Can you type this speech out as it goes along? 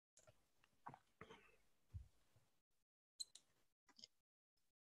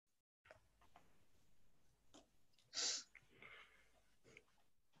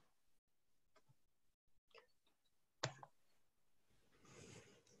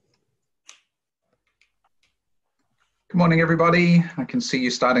Good morning, everybody. I can see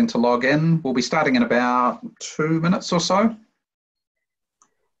you starting to log in. We'll be starting in about 2 minutes or so.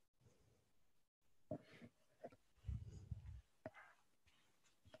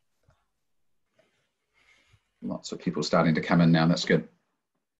 Lots of people starting to come in now. That's good.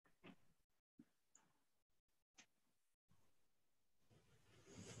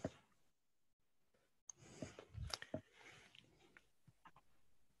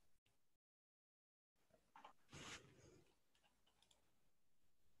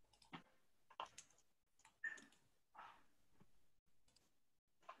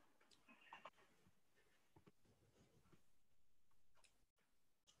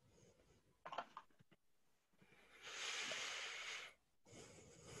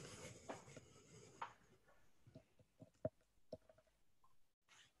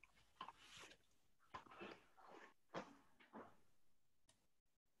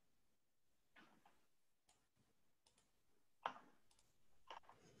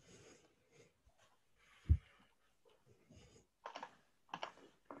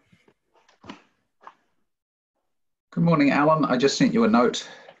 Good morning, Alan. I just sent you a note.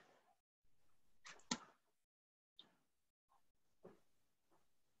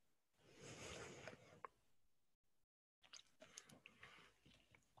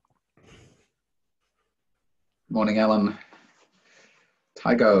 Good morning, Alan.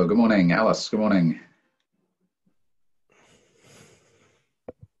 Tygo, good morning. Alice, good morning.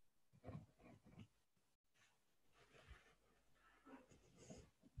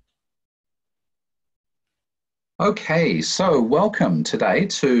 Okay, so welcome today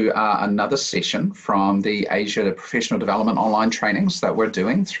to another session from the Asia Professional Development online trainings that we're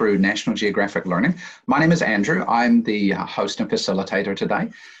doing through National Geographic Learning. My name is Andrew. I'm the host and facilitator today.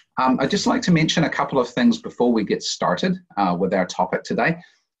 I'd just like to mention a couple of things before we get started with our topic today.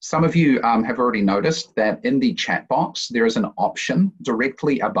 Some of you have already noticed that in the chat box, there is an option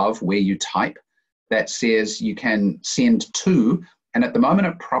directly above where you type that says you can send to. And at the moment,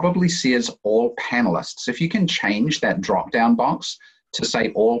 it probably says all panelists. If you can change that drop-down box to say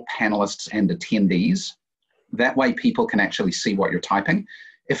all panelists and attendees, that way people can actually see what you're typing.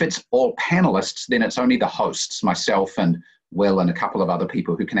 If it's all panelists, then it's only the hosts, myself and Will and a couple of other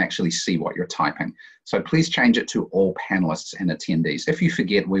people who can actually see what you're typing. So please change it to all panelists and attendees. If you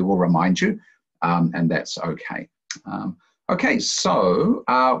forget, we will remind you, and that's okay. Okay, so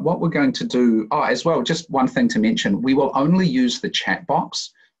what we're going to do, as well, just one thing to mention, we will only use the chat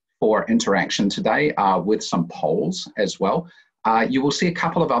box for interaction today with some polls as well. You will see a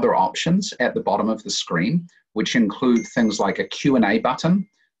couple of other options at the bottom of the screen, which include things like a Q&A button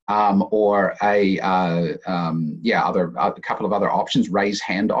or a couple of other options, raise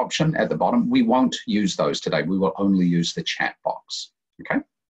hand option at the bottom. We won't use those today. We will only use the chat box, okay?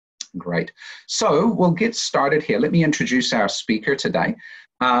 Great. So we'll get started here. Let me introduce our speaker today,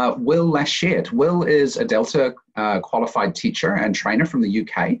 Will Lachette. Will is a Delta qualified teacher and trainer from the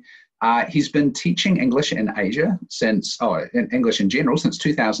UK. He's been teaching English in Asia English in general since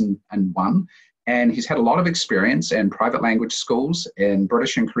 2001. And he's had a lot of experience in private language schools in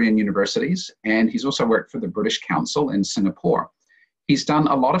British and Korean universities. And he's also worked for the British Council in Singapore. He's done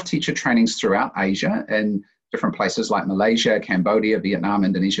a lot of teacher trainings throughout Asia and different places like Malaysia, Cambodia, Vietnam,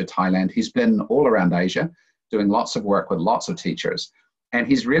 Indonesia, Thailand. He's been all around Asia doing lots of work with lots of teachers. And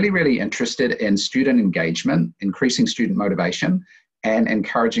he's really, really interested in student engagement, increasing student motivation, and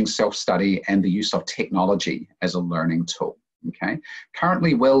encouraging self-study and the use of technology as a learning tool. Okay.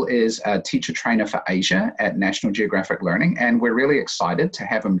 Currently, Will is a teacher trainer for Asia at National Geographic Learning, and we're really excited to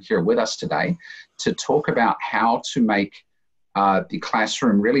have him here with us today to talk about how to make the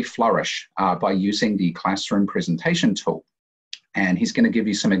classroom really flourish by using the classroom presentation tool. And he's going to give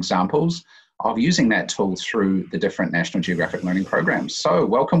you some examples of using that tool through the different National Geographic Learning programs. So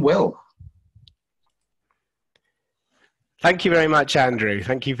welcome, Will. Thank you very much, Andrew.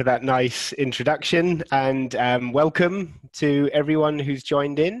 Thank you for that nice introduction, and welcome to everyone who's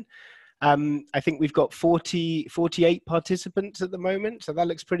joined in. I think we've got 48 participants at the moment, so that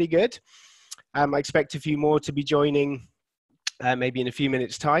looks pretty good. I expect a few more to be joining maybe in a few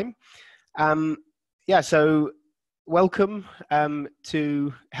minutes' time. So welcome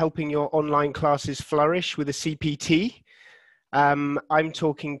to helping your online classes flourish with a CPT. I'm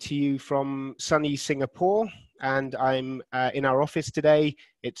talking to you from sunny Singapore, and I'm in our office today.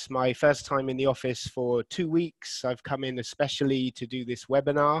 It's my first time in the office for 2 weeks. I've come in especially to do this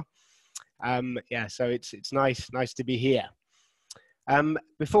webinar. So it's nice to be here.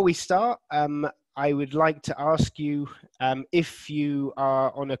 Before we start, I would like to ask you, if you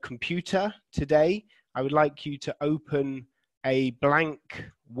are on a computer today, I would like you to open a blank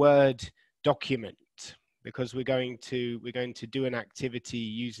Word document. because we're going to do an activity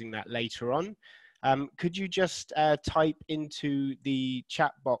using that later on. Could you just type into the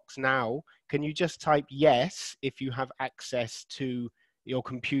chat box now? Can you just type yes if you have access to your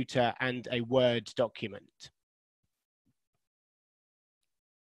computer and a Word document?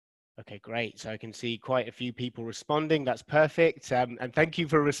 Okay, great. So I can see quite a few people responding. That's perfect. And thank you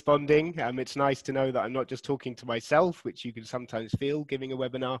for responding. It's nice to know that I'm not just talking to myself, which you can sometimes feel giving a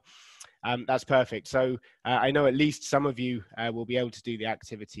webinar. That's perfect. So I know at least some of you will be able to do the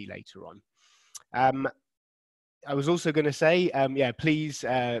activity later on. I was also going to say, yeah, please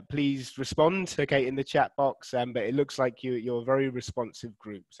respond, okay, in the chat box. But it looks like you're a very responsive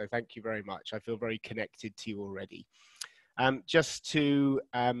group. So thank you very much. I feel very connected to you already. Just to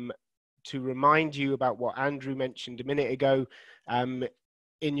remind you about what Andrew mentioned a minute ago,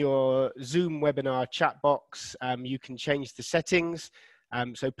 in your Zoom webinar chat box, you can change the settings.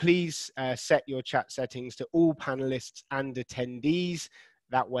 So please set your chat settings to all panelists and attendees.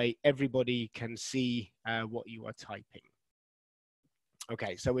 That way everybody can see what you are typing.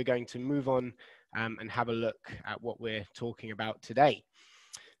 Okay, so we're going to move on and have a look at what we're talking about today.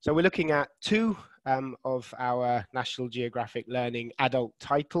 So we're looking at two of our National Geographic Learning adult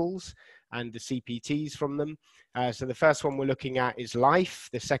titles and the CPTs from them. So the first one we're looking at is Life,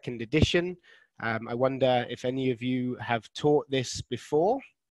 the second edition. I wonder if any of you have taught this before.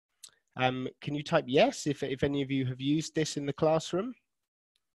 Can you type yes if any of you have used this in the classroom?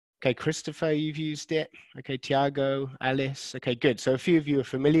 Okay, Christopher, you've used it. Okay, Tiago, Alice. Okay, good. So a few of you are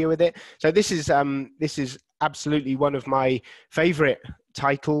familiar with it. So this is absolutely one of my favorite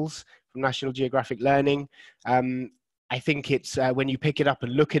titles from National Geographic Learning. I think it's when you pick it up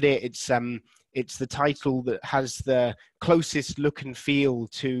and look at it, it's the title that has the closest look and feel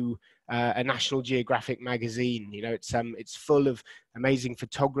to a National Geographic magazine. You know, it's full of amazing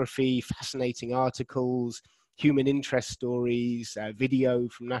photography, fascinating articles, human interest stories, video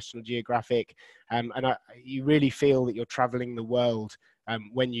from National Geographic, and you really feel that you're traveling the world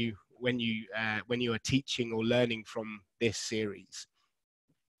when you are teaching or learning from this series.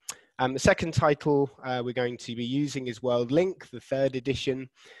 The second title we're going to be using is World Link, the third edition,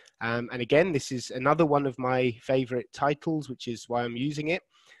 and again this is another one of my favorite titles, which is why I'm using it.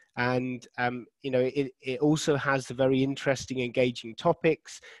 And you know, it also has the very interesting, engaging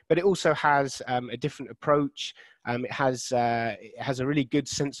topics, but it also has a different approach. It has a really good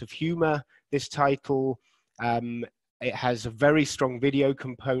sense of humor, this title. It has a very strong video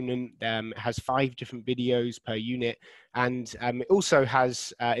component. It has 5 different videos per unit, and it also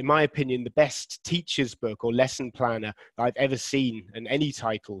has, in my opinion, the best teacher's book or lesson planner that I've ever seen in any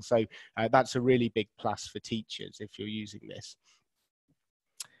title. So that's a really big plus for teachers if you're using this.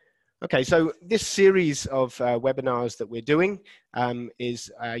 Okay, so this series of webinars that we're doing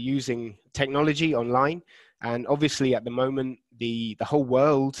is using technology online, and obviously at the moment the whole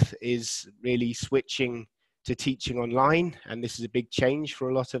world is really switching to teaching online, and this is a big change for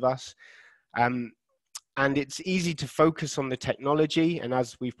a lot of us. And it's easy to focus on the technology, and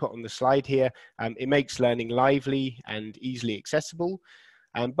as we've put on the slide here, it makes learning lively and easily accessible.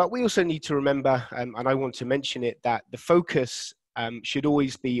 But we also need to remember, and I want to mention it, that the focus should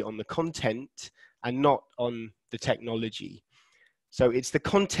always be on the content and not on the technology. So it's the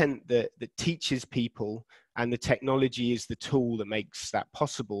content that teaches people, and the technology is the tool that makes that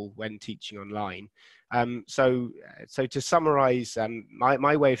possible when teaching online. So to summarize,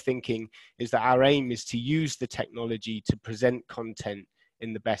 my way of thinking is that our aim is to use the technology to present content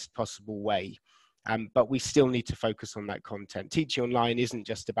in the best possible way. But we still need to focus on that content. Teaching online isn't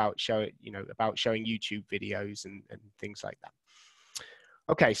just about showing YouTube videos and things like that.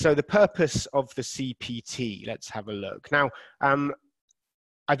 Okay, so the purpose of the CPT, let's have a look. Now,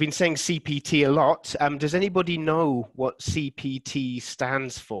 I've been saying CPT a lot. Does anybody know what CPT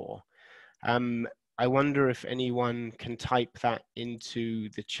stands for? I wonder if anyone can type that into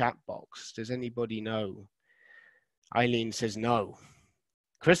the chat box. Does anybody know? Eileen says no.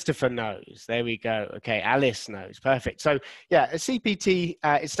 Christopher knows. There we go. Okay, Alice knows. Perfect. So yeah, a CPT,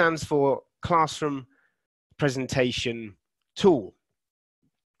 it stands for Classroom Presentation Tool.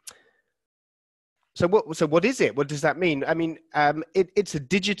 So what is it? What does that mean? I mean, it's a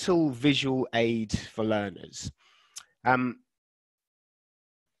digital visual aid for learners.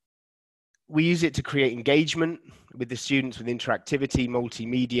 We use it to create engagement with the students with interactivity,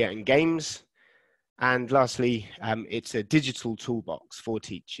 multimedia, and games. And lastly, it's a digital toolbox for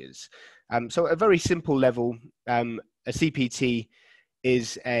teachers. So at a very simple level, a CPT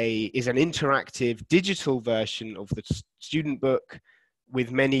is an interactive digital version of the student book with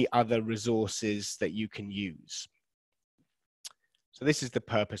many other resources that you can use. So this is the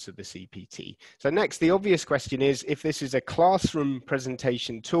purpose of the CPT. So next, the obvious question is, if this is a classroom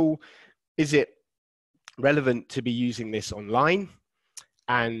presentation tool, is it relevant to be using this online?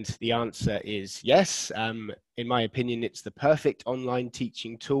 And the answer is yes. In my opinion, it's the perfect online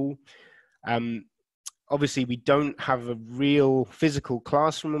teaching tool. Obviously, we don't have a real physical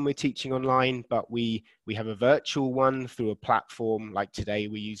classroom when we're teaching online, but we have a virtual one through a platform like today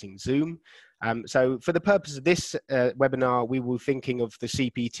we're using Zoom. So for the purpose of this webinar, we were thinking of the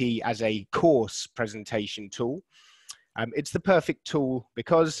CPT as a course presentation tool. It's the perfect tool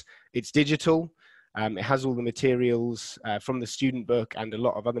because it's digital. It has all the materials from the student book and a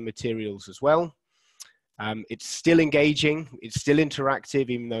lot of other materials as well. It's still engaging, it's still interactive,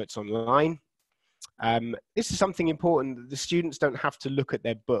 even though it's online. This is something important, that the students don't have to look at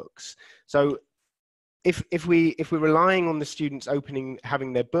their books. So if we're relying on the students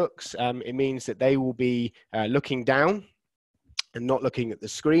having their books, it means that they will be looking down and not looking at the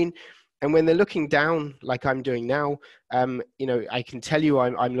screen. And when they're looking down, like I'm doing now, you know, I can tell you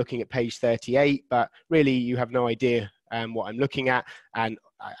I'm looking at page 38, but really you have no idea what I'm looking at, and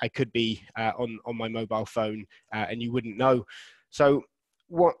I could be on my mobile phone and you wouldn't know. So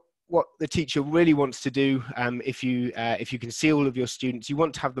what the teacher really wants to do, if you can see all of your students, you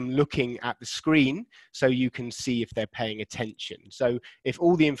want to have them looking at the screen so you can see if they're paying attention. So if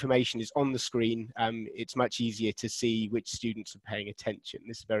all the information is on the screen, it's much easier to see which students are paying attention.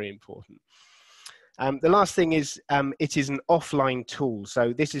 This is very important. The last thing is, it is an offline tool.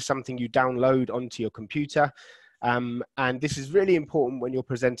 So this is something you download onto your computer. And this is really important when you're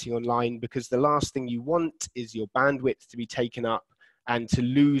presenting online, because the last thing you want is your bandwidth to be taken up and to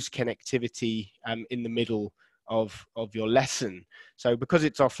lose connectivity in the middle of your lesson. So because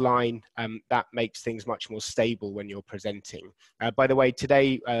it's offline, that makes things much more stable when you're presenting. By the way,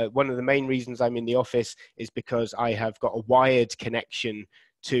 today, one of the main reasons I'm in the office is because I have got a wired connection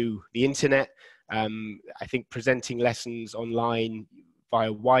to the internet. I think presenting lessons online via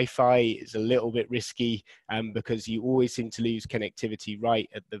Wi-Fi is a little bit risky because you always seem to lose connectivity right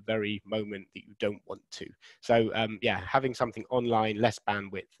at the very moment that you don't want to. So yeah, having something online, less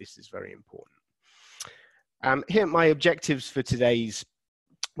bandwidth, this is very important. Here, my objectives for today's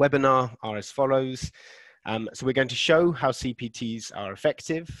webinar are as follows. So we're going to show how CPTs are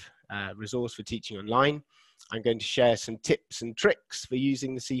effective, resource for teaching online. I'm going to share some tips and tricks for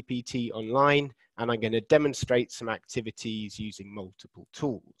using the CPT online, and I'm going to demonstrate some activities using multiple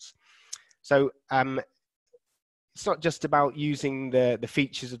tools. So it's not just about using the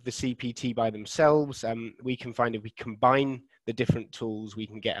features of the CPT by themselves. We can find if we combine the different tools, we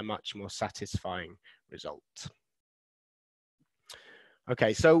can get a much more satisfying result.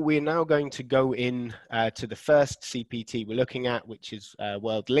 Okay, so we're now going to go in to the first CPT we're looking at, which is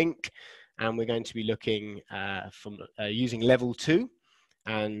World Link. And we're going to be looking from using level 2,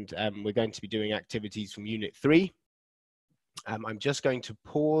 and we're going to be doing activities from unit 3. I'm just going to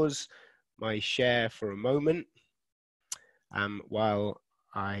pause my share for a moment while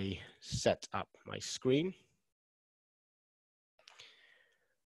I set up my screen.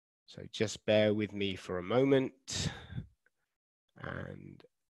 So just bear with me for a moment. And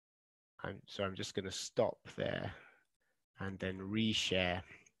I'm just going to stop there and then reshare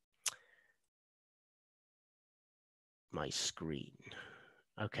my screen.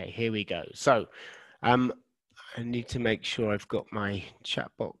 Okay, here we go. So I need to make sure I've got my chat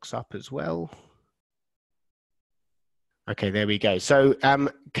box up as well. Okay, there we go. So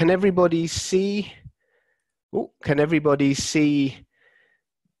can everybody see? Oh, can everybody see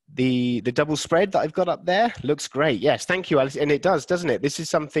the double spread that I've got up there? Looks great. Yes, thank you, Alice. And it does, doesn't it? This is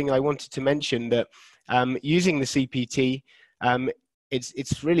something I wanted to mention, that using the CPT,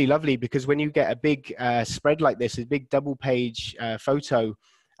 it's really lovely, because when you get a big spread like this, a big double page photo,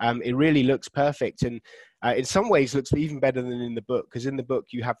 it really looks perfect, and in some ways looks even better than in the book, because in the book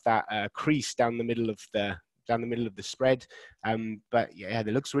you have that crease down the middle of the spread, but yeah, it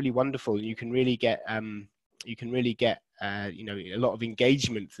looks really wonderful, and you can really get you know, a lot of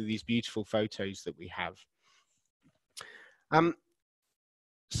engagement through these beautiful photos that we have.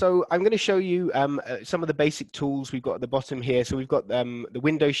 So I'm going to show you some of the basic tools we've got at the bottom here. So we've got the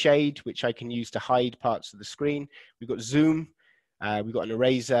window shade, which I can use to hide parts of the screen. We've got zoom, we've got an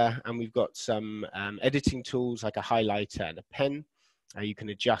eraser, and we've got some editing tools like a highlighter and a pen. You can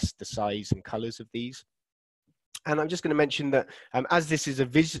adjust the size and colors of these. And I'm just going to mention that as this is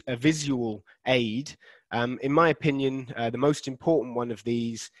a visual aid, in my opinion, the most important one of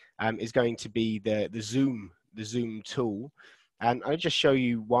these is going to be the zoom tool. And I'll just show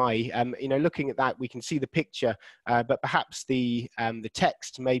you why. You know, looking at that, we can see the picture, but perhaps the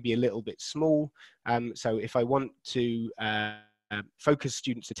text may be a little bit small. So if I want to focus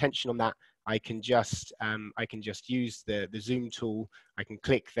students' attention on that, I can just use the zoom tool. I can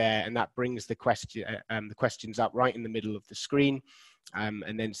click there, and that brings the questions up right in the middle of the screen,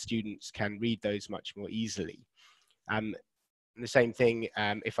 and then students can read those much more easily. And the same thing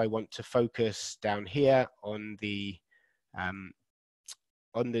if I want to focus down here on the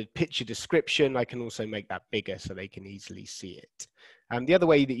picture description, I can also make that bigger so they can easily see it. The other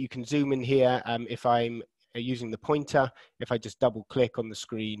way that you can zoom in here, if I'm using the pointer, if I just double click on the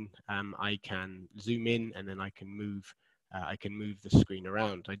screen, I can zoom in, and then I can move the screen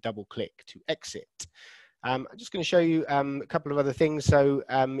around. I double click to exit. I'm just going to show you a couple of other things. So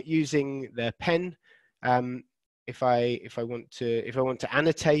using the pen, if I want to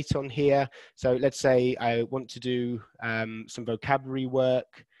annotate on here, so let's say I want to do some vocabulary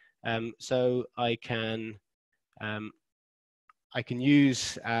work, so I can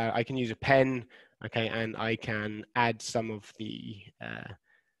use a pen, okay, and I can add some of the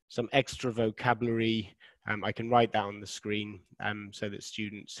some extra vocabulary. I can write that on the screen so that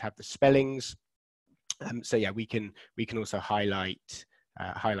students have the spellings. So yeah, we can also highlight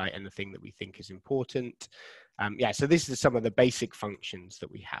anything that we think is important. Yeah, so this is some of the basic functions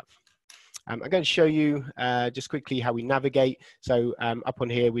that we have. I'm going to show you just quickly how we navigate. So up on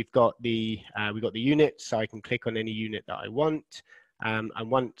here we've got the unit, so I can click on any unit that I want, and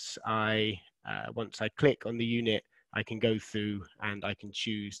once I click on the unit, I can go through and I can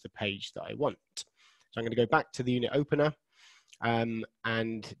choose the page that I want. So I'm going to go back to the unit opener.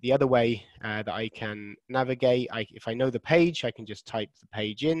 And the other way that I can navigate, if I know the page, I can just type the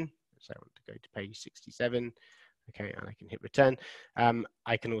page in. So I want to go to page 67, okay, and I can hit return.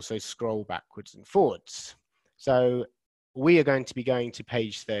 I can also scroll backwards and forwards. So we are going to be going to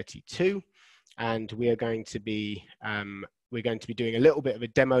page 32, and we are going to be doing a little bit of a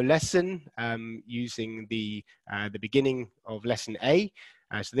demo lesson using the beginning of lesson A.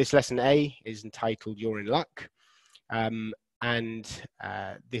 So this lesson A is entitled "You're in Luck." And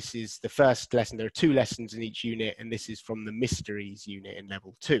this is the first lesson. There are 2 lessons in each unit, and this is from the mysteries unit in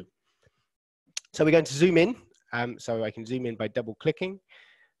level 2. So we're going to zoom in. So I can zoom in by double clicking,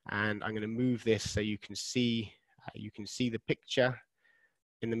 and I'm going to move this so you can see the picture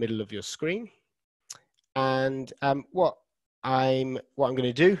in the middle of your screen. And what I'm going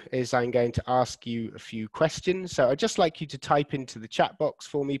to do is I'm going to ask you a few questions. So I'd just like you to type into the chat box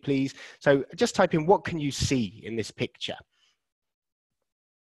for me, please. So just type in, what can you see in this picture?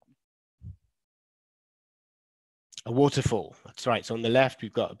 A waterfall. That's right. So on the left,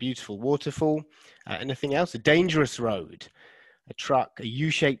 we've got a beautiful waterfall. Anything else? A dangerous road, a truck, a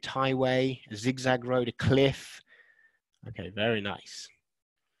U-shaped highway, a zigzag road, a cliff. Okay, very nice.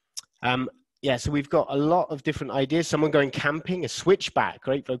 Yeah, so we've got a lot of different ideas. Someone going camping, a switchback,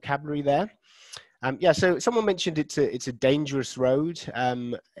 great vocabulary there. Yeah, so someone mentioned it's a dangerous road,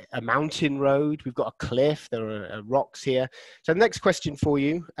 a mountain road. We've got a cliff. There are rocks here. So the next question for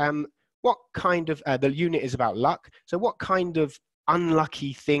you. What kind of, the unit is about luck. So what kind of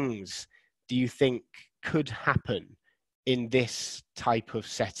unlucky things do you think could happen in this type of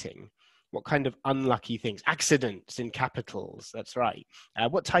setting? What kind of unlucky things? Accidents in capitals, that's right.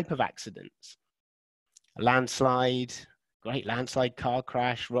 What type of accidents? A landslide, great, landslide, car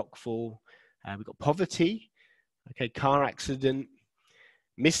crash, rockfall. We've got poverty, okay, car accident,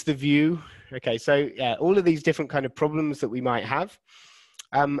 miss the view. Okay, so yeah, all of these different kind of problems that we might have.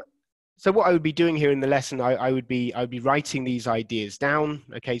 So what I would be doing here in the lesson, I would be writing these ideas down,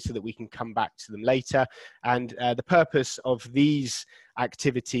 okay, so that we can come back to them later. And the purpose of these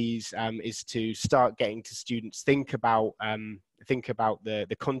activities is to start getting to students think about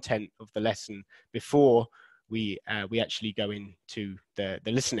the content of the lesson before we actually go into the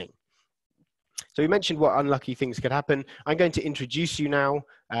listening. So we mentioned what unlucky things could happen. I'm going to introduce you now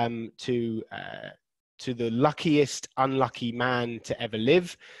to the luckiest unlucky man to ever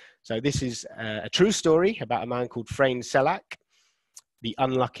live. So this is a true story about a man called Frain Selak, the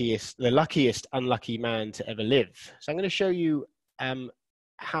luckiest unlucky man to ever live. So I'm going to show you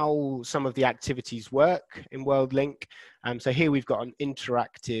how some of the activities work in WorldLink. So here we've got an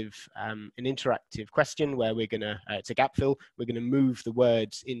interactive question where we're going to, it's a gap fill, we're going to move the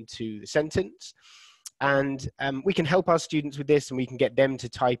words into the sentence. And we can help our students with this, and we can get them to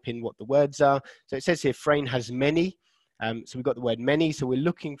type in what the words are. So it says here, Frain has many. So we've got the word many. So we're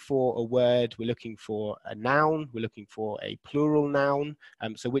looking for a word, we're looking for a noun, we're looking for a plural noun.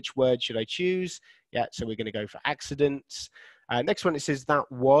 So which word should I choose? Yeah, so we're going to go for accidents. Next one, it says that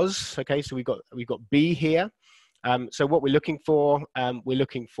was. Okay, so we've got B here. So what we're looking for an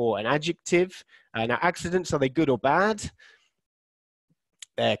adjective. Now accidents, are they good or bad?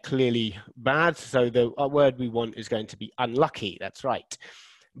 they're clearly bad. So the word we want is going to be unlucky. That's right.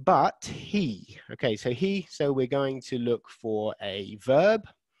 But he, okay, so he, so we're going to look for a verb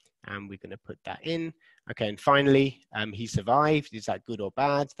and we're going to put that in. Okay, and finally, he survived. Is that good or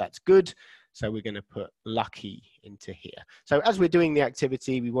bad? That's good. So we're going to put lucky into here. So as we're doing the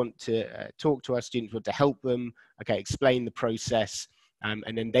activity, we want to talk to our students, we want to help them, okay, explain the process,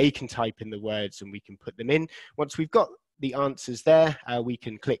 and then they can type in the words and we can put them in. Once we've got the answers there, we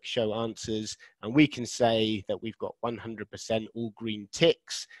can click show answers and we can say that we've got 100% all green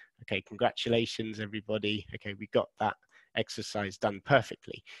ticks. Okay, congratulations everybody. Okay, we got that exercise done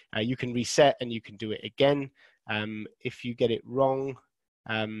perfectly. You can reset and you can do it again. If you get it wrong,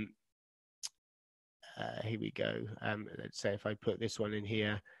 here we go. Let's say if I put this one in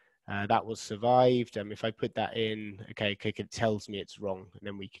here, that was survived. If I put that in, okay, it tells me it's wrong and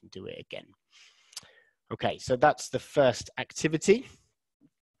then we can do it again. Okay, so that's the first activity.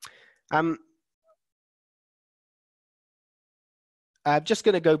 I'm just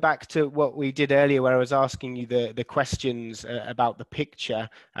going to go back to what we did earlier where I was asking you the questions about the picture,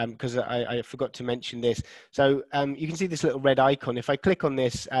 because I forgot to mention this. So you can see this little red icon. If I click on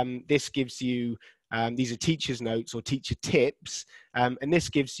this, this gives you, these are teacher's notes or teacher tips, and this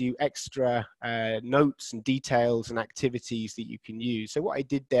gives you extra notes and details and activities that you can use. So what I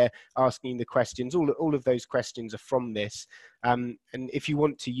did there, asking the questions, all of those questions are from this. And if you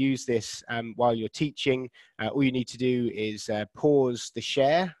want to use this while you're teaching, all you need to do is pause the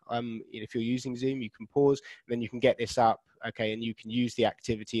share. If you're using Zoom, you can pause, and then you can get this up, okay, and you can use the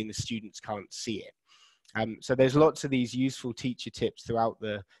activity and the students can't see it. So there's lots of these useful teacher tips throughout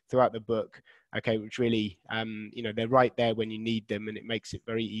the book, okay, which really, you know, they're right there when you need them, and it makes it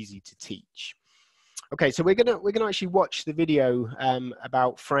very easy to teach. Okay, so we're gonna actually watch the video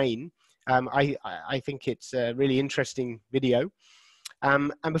about Frayne. I think it's a really interesting video.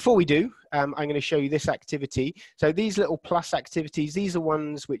 And before we do, I'm going to show you this activity. So these little plus activities, these are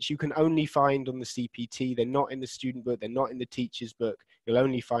ones which you can only find on the CPT. They're not in the student book, they're not in the teacher's book. You'll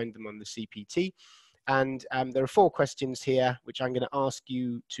only find them on the CPT. And there are 4 questions here, which I'm going to ask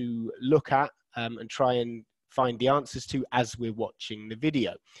you to look at and try and find the answers to as we're watching the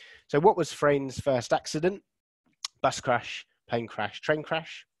video. So what was Frayne's first accident? Bus crash, plane crash, train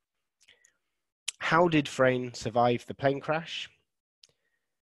crash? How did Frayne survive the plane crash?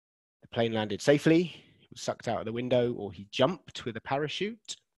 The plane landed safely, he was sucked out of the window, or he jumped with a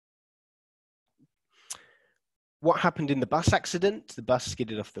parachute. What happened in the bus accident? The bus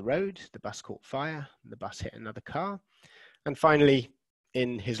skidded off the road, the bus caught fire, the bus hit another car. And finally,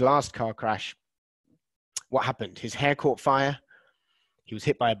 in his last car crash, what happened? His hair caught fire, he was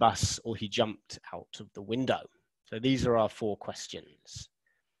hit by a bus, or he jumped out of the window. So these are our 4 questions.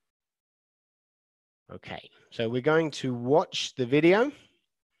 Okay, so we're going to watch the video,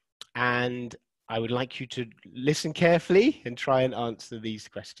 and I would like you to listen carefully and try and answer these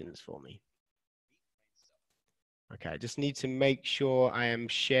questions for me. Okay, I just need to make sure I am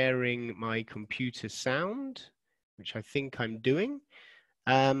sharing my computer sound, which I think I'm doing.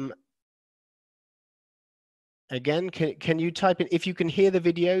 Again, can you type in, if you can hear the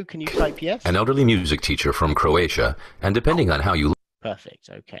video, can you type yes? An elderly music teacher from Croatia, and depending on how you... Perfect,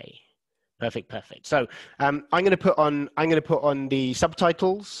 okay. Perfect. So I'm going to put on the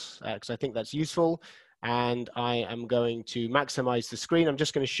subtitles because I think that's useful, and I am going to maximize the screen. I'm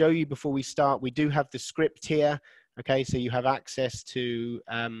just going to show you before we start. We do have the script here. Okay, so you have access to,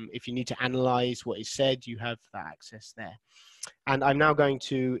 if you need to analyze what is said, you have that access there. And I'm now going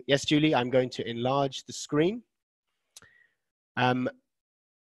to, yes, Julie, I'm going to enlarge the screen. And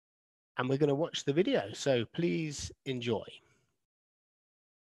we're going to watch the video. So please enjoy.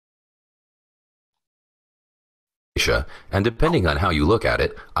 And depending on how you look at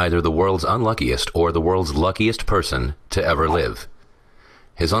it, either the world's unluckiest or the world's luckiest person to ever live.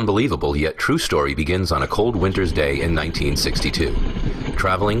 His unbelievable yet true story begins on a cold winter's day in 1962.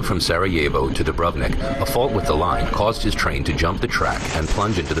 Traveling from Sarajevo to Dubrovnik, a fault with the line caused his train to jump the track and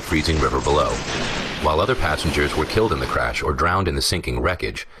plunge into the freezing river below. While other passengers were killed in the crash or drowned in the sinking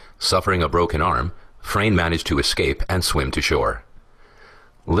wreckage, suffering a broken arm, Frayne managed to escape and swim to shore.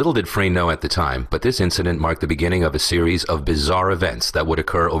 Little did Frayne know at the time, but this incident marked the beginning of a series of bizarre events that would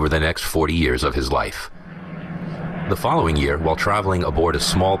occur over the next 40 years of his life. The following year, while traveling aboard a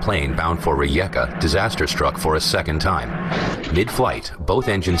small plane bound for Rijeka, disaster struck for a second time. Mid-flight, both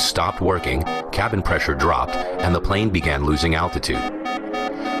engines stopped working, cabin pressure dropped, and the plane began losing altitude.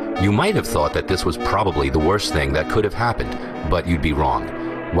 You might have thought that this was probably the worst thing that could have happened, but you'd be wrong.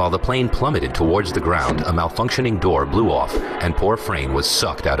 While the plane plummeted towards the ground, a malfunctioning door blew off, and poor Frayne was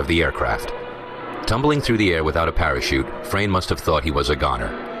sucked out of the aircraft. Tumbling through the air without a parachute, Frayne must have thought he was a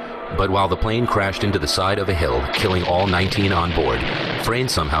goner. But while the plane crashed into the side of a hill, killing all 19 on board, Frayne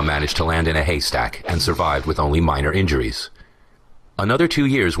somehow managed to land in a haystack and survived with only minor injuries. Another 2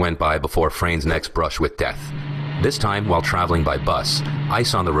 years went by before Frayne's next brush with death. This time, while traveling by bus,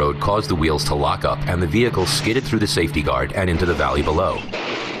 ice on the road caused the wheels to lock up and the vehicle skidded through the safety guard and into the valley below.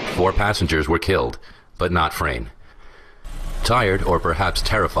 4 passengers were killed, but not Frayne. Tired, or perhaps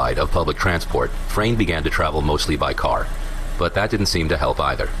terrified, of public transport, Frayne began to travel mostly by car. But that didn't seem to help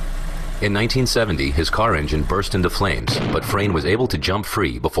either. In 1970, his car engine burst into flames, but Frayne was able to jump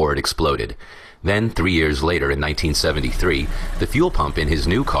free before it exploded. Then, 3 years later in 1973, the fuel pump in his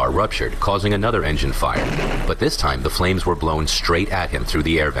new car ruptured, causing another engine fire. But this time, the flames were blown straight at him through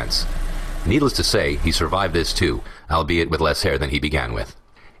the air vents. Needless to say, he survived this too, albeit with less hair than he began with.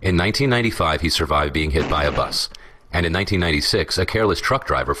 In 1995, he survived being hit by a bus. And in 1996, a careless truck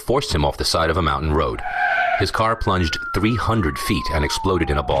driver forced him off the side of a mountain road. His car plunged 300 feet and exploded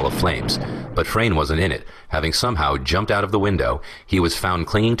in a ball of flames. But Frayne wasn't in it. Having somehow jumped out of the window, he was found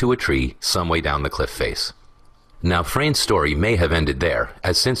clinging to a tree some way down the cliff face. Now, Frayne's story may have ended there,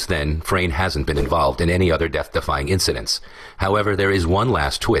 as since then, Frayne hasn't been involved in any other death-defying incidents. However, there is one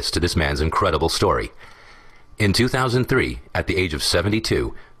last twist to this man's incredible story. In 2003, at the age of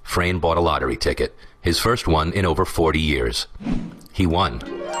 72, Frayne bought a lottery ticket, his first one in over 40 years. He won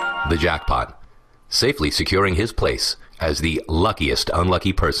the jackpot, safely securing his place as the luckiest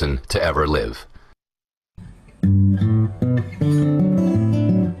unlucky person to ever live.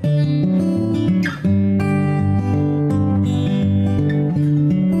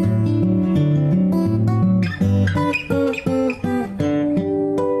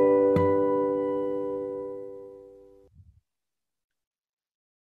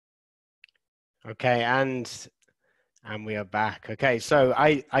 Okay, and we are back. Okay, so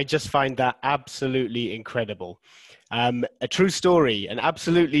I just find that absolutely incredible. A true story, an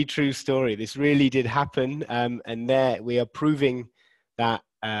absolutely true story. This really did happen, and there we are proving that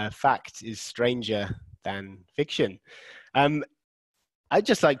fact is stranger than fiction. I'd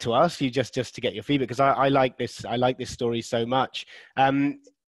just like to ask you just to get your feedback, because I like this story so much.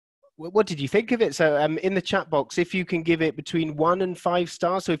 What did you think of it? So in the chat box, if you can give it between 1 and 5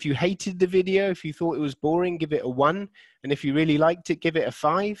 stars. So if you hated the video, if you thought it was boring, give it a 1. And if you really liked it, give it a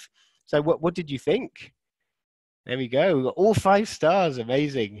 5. So what did you think? There we go. We got all 5 stars.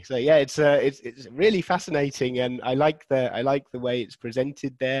 Amazing. So yeah, it's really fascinating, and I like the way it's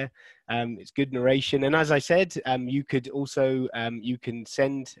presented there. It's good narration, and as I said, you could also you can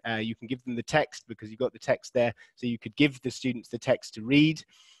give them the text, because you got the text there, so you could give the students the text to read.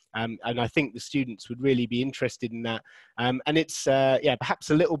 And I think the students would really be interested in that. And it's yeah, perhaps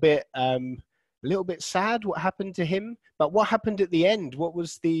a little bit sad what happened to him. But what happened at the end? What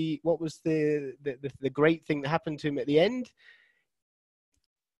was the great thing that happened to him at the end?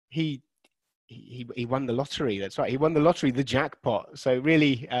 He won the lottery. That's right. He won the lottery, the jackpot. So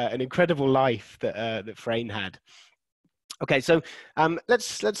really, an incredible life that Frayne had. Okay, so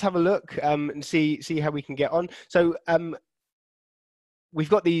let's have a look and see how we can get on. So. We've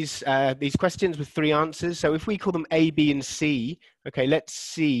got these questions with 3 answers. So if we call them A, B, and C, okay, let's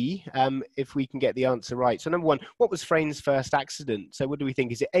see if we can get the answer right. So number 1, what was Frayne's first accident? So what do we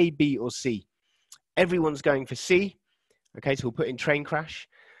think? Is it A, B, or C? Everyone's going for C. Okay, so we'll put in train crash.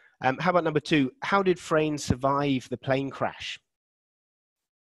 How about number 2? How did Frayne survive the plane crash?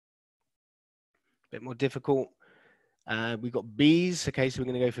 A bit more difficult. We've got B's. Okay, so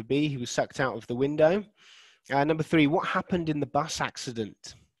we're going to go for B. He was sucked out of the window. Number 3, what happened in the bus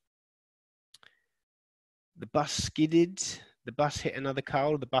accident? The bus skidded, the bus hit another car,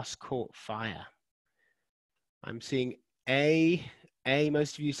 or the bus caught fire? I'm seeing A,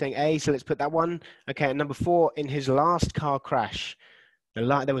 most of you saying A, so let's put that one. Okay, and number 4, in his last car crash, there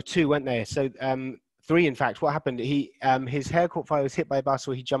were 2, weren't there? So 3, in fact, what happened? His hair caught fire, was hit by a bus,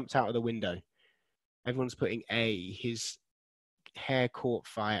 or he jumped out of the window? Everyone's putting A, his hair caught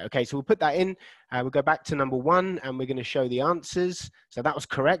fire. Okay, so we'll put that in. We'll go back to number 1, and we're going to show the answers. So that was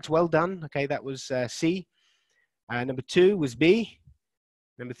correct. Well done. Okay, that was C. Number 2 was B.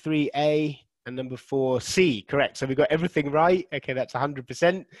 Number 3, A. And number 4, C. Correct. So we got everything right. Okay, that's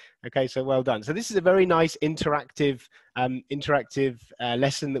 100%. Okay, so well done. So this is a very nice interactive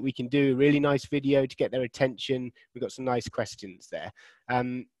lesson that we can do. A really nice video to get their attention. We've got some nice questions there.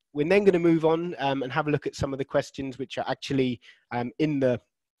 We're then going to move on and have a look at some of the questions which are actually in the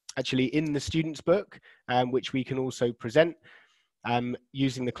student's book, which we can also present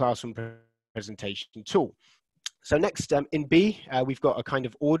using the classroom presentation tool. So next, in B, we've got a kind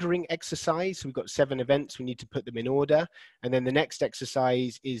of ordering exercise. So we've got 7 events. We need to put them in order. And then the next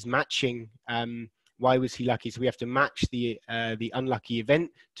exercise is matching. Why was he lucky? So we have to match the unlucky event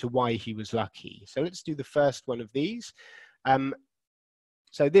to why he was lucky. So let's do the first one of these.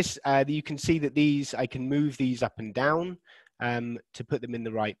 So this, you can see that these, I can move these up and down to put them in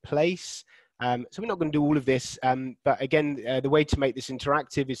the right place. So we're not going to do all of this, but again, the way to make this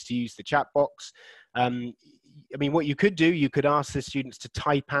interactive is to use the chat box. I mean, what you could do, you could ask the students to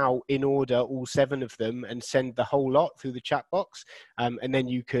type out in order all 7 of them and send the whole lot through the chat box, and then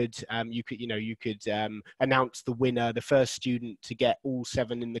you could announce the winner, the first student to get all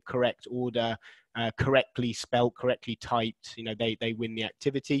 7 in the correct order, correctly spelt, correctly typed. You know, they win the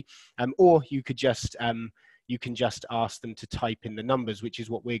activity, or you could just you can just ask them to type in the numbers, which is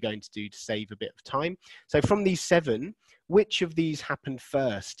what we're going to do to save a bit of time. So from these 7, which of these happened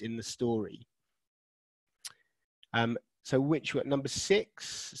first in the story? So which one, number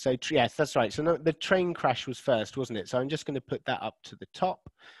 6? So yes, that's right. So no, the train crash was first, wasn't it? So I'm just going to put that up to the top.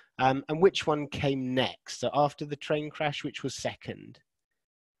 And which one came next? So after the train crash, which was second?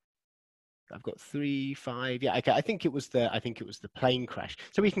 I've got 3, 5. Yeah, okay. I think it was the plane crash.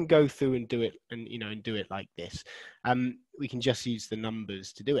 So we can go through and do it, and do it like this. We can just use the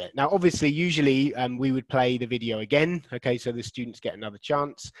numbers to do it. Now, obviously, usually we would play the video again. Okay, so the students get another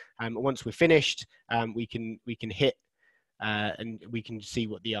chance. Once we're finished, we can hit and we can see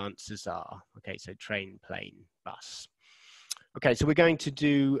what the answers are. Okay, so train, plane, bus. Okay, so we're going to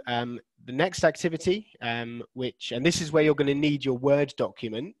do the next activity, and this is where you're going to need your Word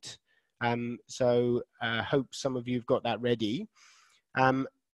document. So hope some of you have got that ready.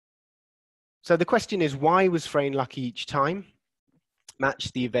 So the question is, why was Frayne lucky each time?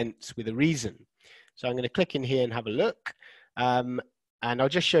 Match the events with a reason. So I'm going to click in here and have a look. And I'll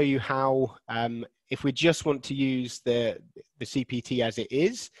just show you how, if we just want to use the CPT as it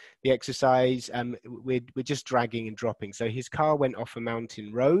is, the exercise, we're just dragging and dropping. So his car went off a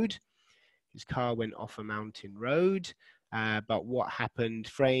mountain road. His car went off a mountain road. But what happened?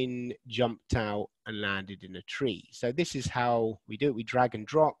 Frayne jumped out and landed in a tree. So this is how we do it. We drag and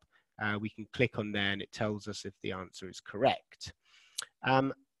drop. We can click on there and it tells us if the answer is correct.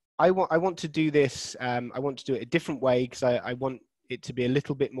 I want to do this. I want to do it a different way because I want it to be a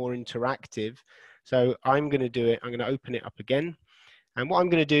little bit more interactive. So I'm going to do it. I'm going to open it up again. And what I'm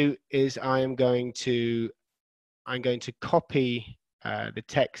going to do is I'm going to copy the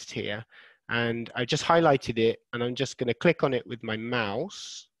text here. And I just highlighted it, and I'm just going to click on it with my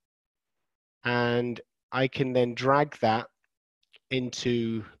mouse, and I can then drag that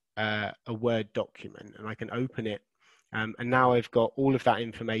into a Word document, and I can open it, and now I've got all of that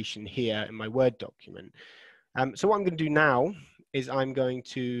information here in my Word document. So what I'm going to do now is I'm going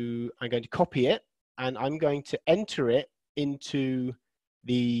to copy it, and I'm going to enter it into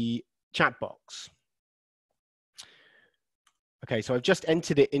the chat box. Okay, so I've just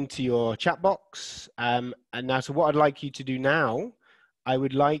entered it into your chat box. And now, so what I'd like you to do now, I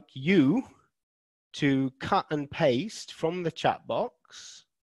would like you to cut and paste from the chat box.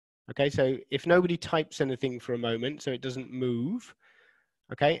 Okay, so if nobody types anything for a moment, so it doesn't move.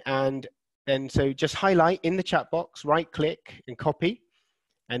 Okay, and then so just highlight in the chat box, right click and copy.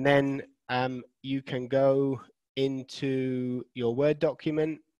 And then you can go into your Word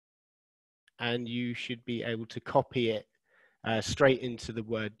document and you should be able to copy it straight into the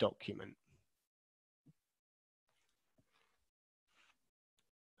Word document.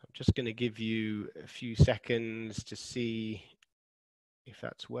 I'm just going to give you a few seconds to see if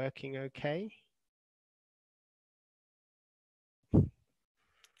that's working okay.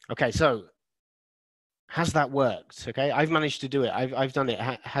 Okay, so has that worked? Okay, I've managed to do it. I've done it.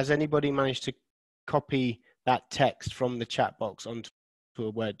 Has anybody managed to copy that text from the chat box onto a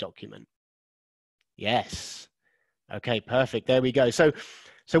Word document? Yes. Okay, perfect. There we go. So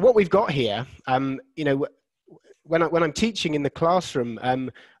what we've got here, when I'm teaching in the classroom,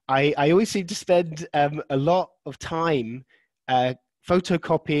 I always seem to spend a lot of time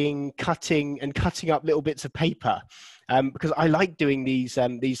photocopying, cutting up little bits of paper, because I like doing these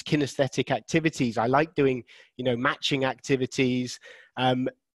kinesthetic activities. I like doing matching activities.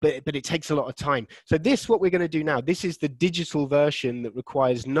 But it takes a lot of time. So what we're going to do now, this is the digital version that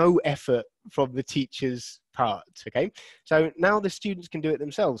requires no effort from the teacher's part, okay? So now the students can do it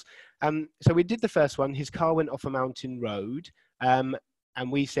themselves. So we did the first one, his car went off a mountain road, and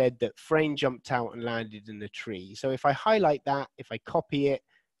we said that Frayne jumped out and landed in a tree. So if I highlight that, if I copy it,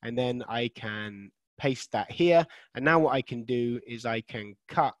 and then I can paste that here, and now what I can do is I can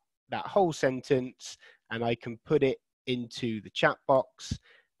cut that whole sentence, and I can put it into the chat box,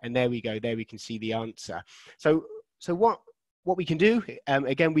 And there we go. There we can see the answer. So what we can do,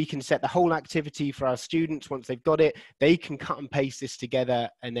 again, we can set the whole activity for our students. Once they've got it, they can cut and paste this together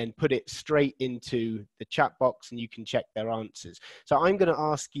and then put it straight into the chat box, and you can check their answers. So I'm going to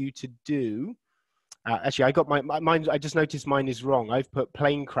ask you to do, actually, I got mine. I just noticed mine is wrong. I've put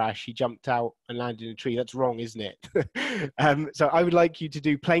plane crash. He jumped out and landed in a tree. That's wrong, isn't it? So I would like you to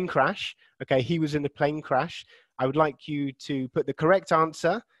do plane crash. Okay, he was in a plane crash. I would like you to put the correct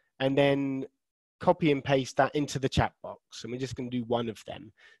answer and then copy and paste that into the chat box. And we're just going to do one of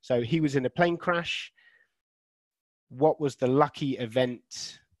them. So he was in a plane crash. What was the lucky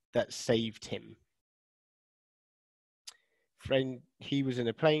event that saved him? Friend, he was in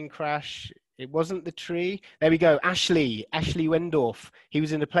a plane crash. It wasn't the tree. There we go. Ashley Wendorf. He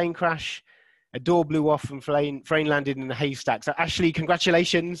was in a plane crash. A door blew off and Frayne landed in a haystack. So Ashley,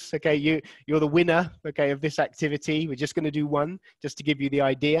 congratulations. Okay, you're the winner, okay, of this activity. We're just going to do one just to give you the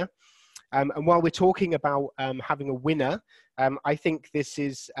idea. And while we're talking about having a winner, I think this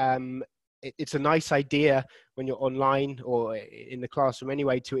is, it's a nice idea when you're online or in the classroom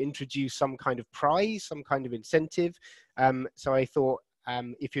anyway, to introduce some kind of prize, some kind of incentive. So I thought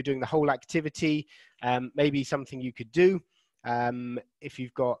if you're doing the whole activity, maybe something you could do. If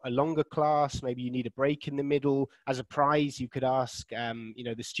you've got a longer class, maybe you need a break in the middle. As a prize, you could ask,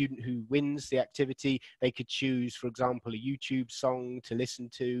 the student who wins the activity, they could choose, for example, a YouTube song to listen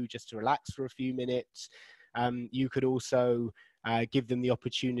to just to relax for a few minutes. You could also give them the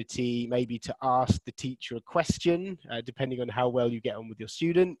opportunity maybe to ask the teacher a question, depending on how well you get on with your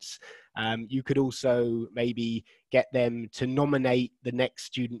students. You could also maybe get them to nominate the next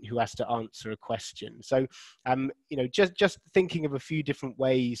student who has to answer a question. So, just thinking of a few different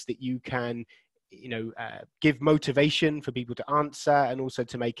ways that you can, give motivation for people to answer and also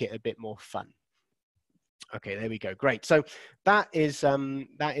to make it a bit more fun. Okay, there we go. Great. So that is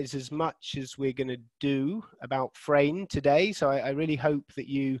as much as we're going to do about Frayne today. So I really hope that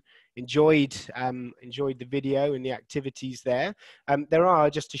you enjoyed the video and the activities there. There are,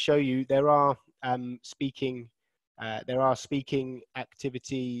 just to show you, there are speaking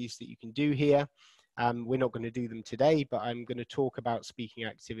activities that you can do here. We're not going to do them today, but I'm going to talk about speaking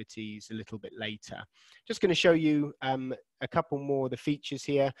activities a little bit later. Just going to show you a couple more of the features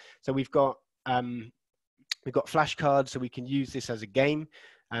here. So we've got flashcards, so we can use this as a game.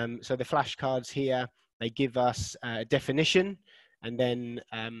 So the flashcards here, they give us a definition, and then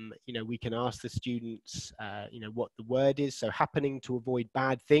we can ask the students what the word is. So happening to avoid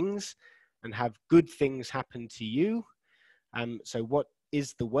bad things and have good things happen to you. So what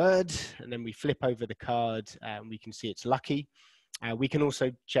is the word? And then we flip over the card and we can see it's lucky. We can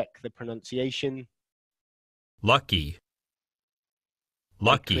also check the pronunciation. Lucky.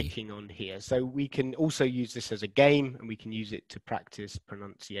 Lucky. Clicking on here. So we can also use this as a game, and we can use it to practice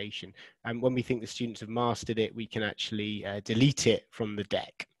pronunciation. And when we think the students have mastered it, we can actually delete it from the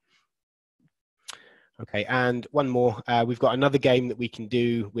deck. Okay, and one more. We've got another game that we can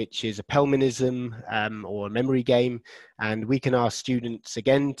do, which is a Pelmanism or a memory game. And we can ask students,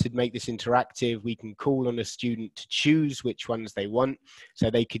 again, to make this interactive. We can call on a student to choose which ones they want. So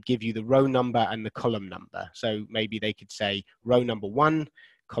they could give you the row number and the column number. So maybe they could say row number 1,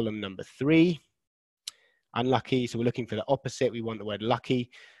 column number 3. Unlucky, so we're looking for the opposite. We want the word lucky.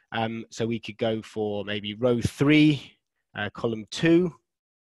 So we could go for maybe row 3, column 2.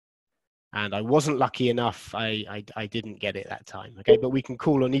 And I wasn't lucky enough, I didn't get it that time, okay? But we can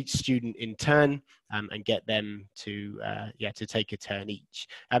call on each student in turn and get them to take a turn each.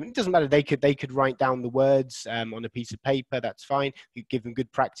 It doesn't matter, they could write down the words on a piece of paper, that's fine. You give them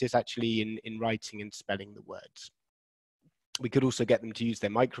good practice actually in writing and spelling the words. We could also get them to use their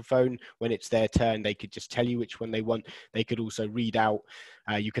microphone. When it's their turn, they could just tell you which one they want. They could also read out,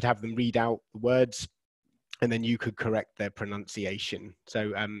 you could have them read out the words, and then you could correct their pronunciation.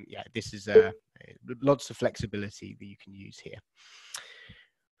 So this is lots of flexibility that you can use here.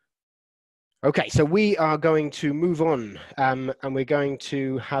 Okay, so we are going to move on and we're going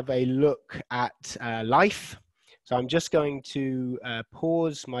to have a look at life. So I'm just going to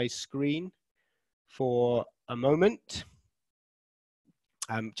pause my screen for a moment,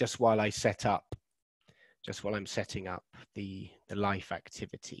 just while I'm setting up the life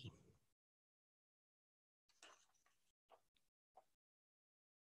activity.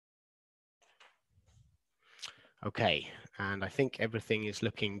 Okay, and I think everything is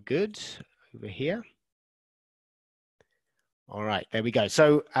looking good over here. All right, there we go.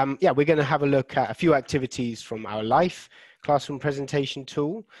 So we're going to have a look at a few activities from our life classroom presentation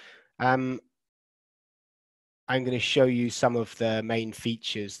tool. I'm going to show you some of the main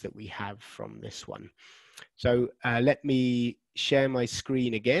features that we have from this one. So let me share my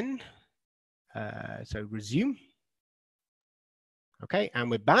screen again. So resume. Okay, and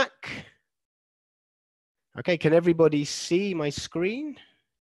we're back. Okay, can everybody see my screen?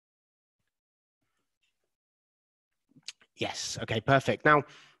 Yes, okay, perfect. Now,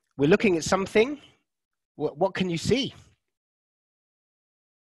 we're looking at something. What can you see?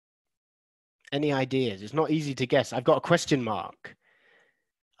 Any ideas? It's not easy to guess. I've got a question mark,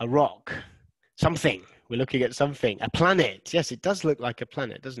 a rock, something. We're looking at something, a planet. Yes, it does look like a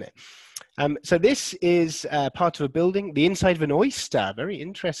planet, doesn't it? So this is part of a building, the inside of an oyster. Very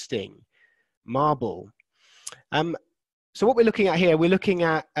interesting. Marble. So what we're looking at here, we're looking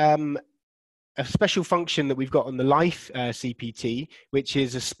at a special function that we've got on the life CPT, which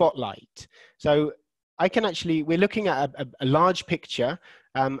is a spotlight. So I can actually, we're looking at a large picture,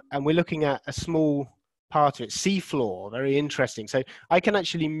 and we're looking at a small part of it, seafloor, very interesting. So I can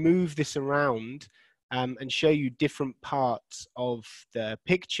actually move this around and show you different parts of the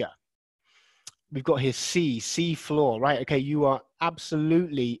picture. We've got here sea floor, right? Okay, you are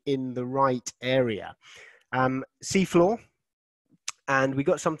absolutely in the right area. Sea floor, and we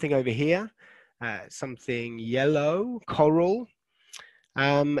got something over here, something yellow, coral.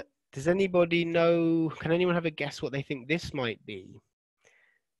 Does anybody know, can anyone have a guess what they think this might be?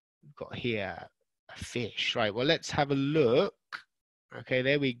 We've got here a fish, right? Well, let's have a look. Okay,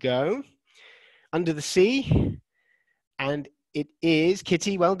 there we go. Under the sea, and it is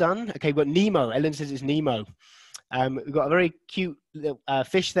Kitty. Well done. Okay, we've got Nemo. Ellen says it's Nemo. We've got a very cute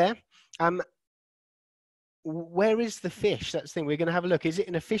fish there. Where is the fish? That's the thing. We're going to have a look. Is it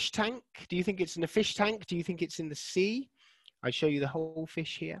in a fish tank? Do you think it's in a fish tank? Do you think it's in the sea? I'll show you the whole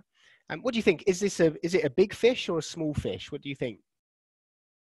fish here. What do you think? Is it a big fish or a small fish? What do you think?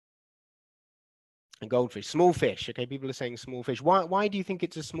 A goldfish, small fish. Okay, people are saying small fish. Why do you think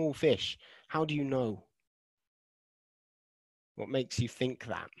it's a small fish? How do you know? What makes you think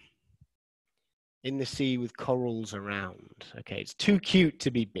that? In the sea with corals around. Okay, it's too cute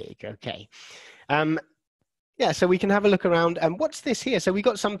to be big. Okay. Yeah, so we can have a look around. What's this here? So we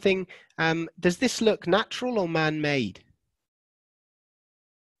got something. Does this look natural or man-made?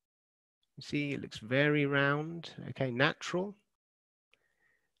 See, it looks very round. Okay, natural.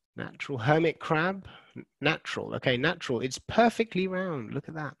 Natural. Hermit crab. Natural. Okay, natural. It's perfectly round. Look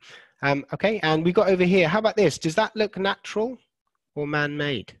at that. Okay, and we got over here. How about this? Does that look natural or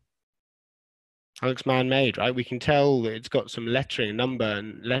man-made? That looks man-made, right? We can tell that it's got some lettering, number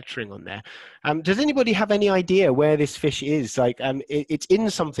and lettering on there. Does anybody have any idea where this fish is? Like, it's in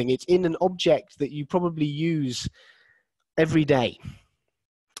something. It's in an object that you probably use every day.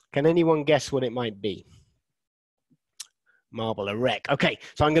 Can anyone guess what it might be? Marble, a wreck. Okay,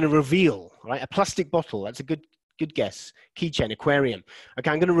 so I'm going to reveal, right? A plastic bottle. That's a good guess. Keychain, aquarium.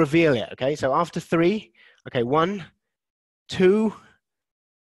 Okay, I'm going to reveal it. Okay, so after 3. Okay, 1, 2,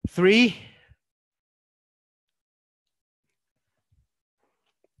 3.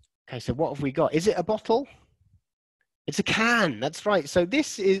 Okay, so what have we got? Is it a bottle? It's a can. That's right. So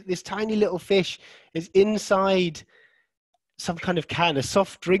this tiny little fish is inside some kind of can, a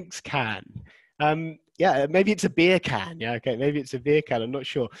soft drinks can. Yeah, maybe it's a beer can. Yeah, okay, maybe it's a beer can. I'm not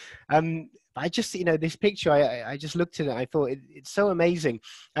sure. I just, this picture, I just looked at it. I thought it's so amazing.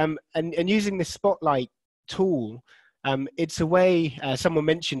 And using the spotlight tool, it's a way, someone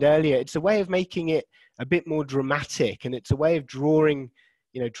mentioned earlier, it's a way of making it a bit more dramatic, and it's a way of drawing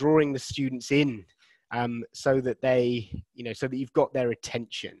the students in, so that they, so that you've got their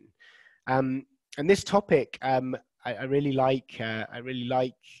attention. And this topic, I really like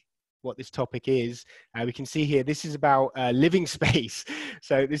what this topic is. We can see here, this is about living space.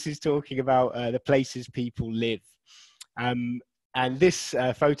 So this is talking about the places people live. And this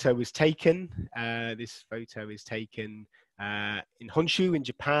photo was taken. In Honshu in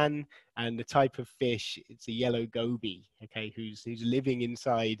Japan, and the type of fish, it's a yellow goby, okay, who's living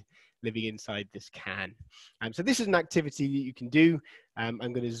inside this can. So this is an activity that you can do. I'm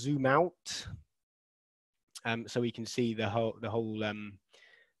going to zoom out so we can see the whole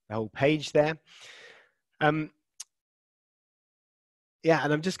page there. Yeah,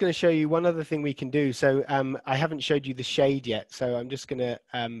 and I'm just going to show you one other thing we can do. So I haven't showed you the shade yet, so I'm just going to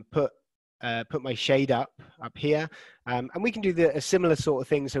put my shade up here, and we can do a similar sort of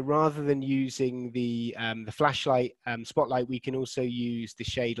thing. So rather than using the flashlight spotlight, we can also use the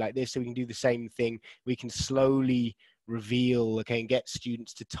shade like this. So we can do the same thing. We can slowly reveal, okay, and get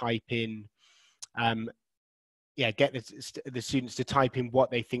students to type in. Get the students to type in what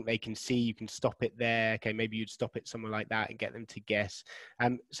they think they can see. You can stop it there. Okay, maybe you'd stop it somewhere like that and get them to guess.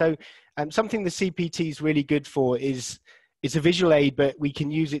 Something the CPT is really good for is it's a visual aid, but we can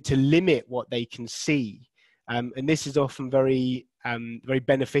use it to limit what they can see. And this is often very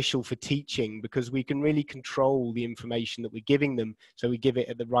beneficial for teaching, because we can really control the information that we're giving them, so we give it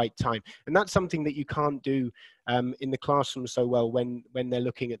at the right time. And that's something that you can't do in the classroom so well when they're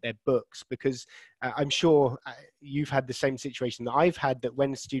looking at their books, because I'm sure you've had the same situation that I've had, that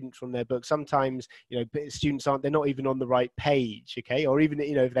when students from their book, sometimes, you know, students they're not even on the right page, okay? Or even,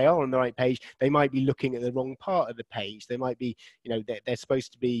 you know, if they are on the right page, they might be looking at the wrong part of the page. They might be, you know, they're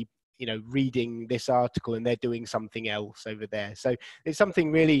supposed to be, you know, reading this article and they're doing something else over there. So it's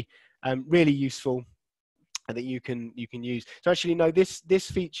something really, really useful that you can use. So actually, no,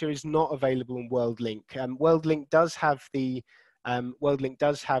 this feature is not available on WorldLink. WorldLink does have the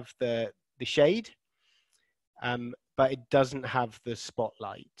shade, but it doesn't have the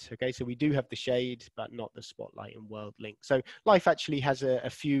spotlight. Okay, so we do have the shade, but not the spotlight in WorldLink. So Life actually has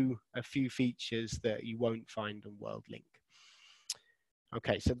a few features that you won't find on WorldLink.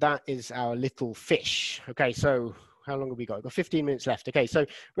 Okay, so that is our little fish. Okay, so how long have we got? We've got 15 minutes left. Okay, so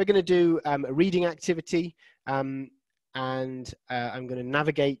we're going to do a reading activity, and I'm going to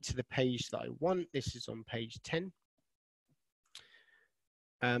navigate to the page that I want. This is on page 10.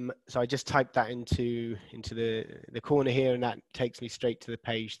 So I just typed that into the corner here, and that takes me straight to the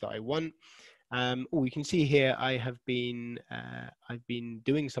page that I want. Oh, you can see here I've been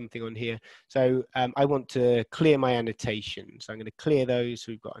doing something on here. So I want to clear my annotations. So I'm going to clear those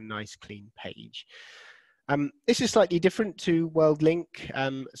so we've got a nice clean page. This is slightly different to WorldLink.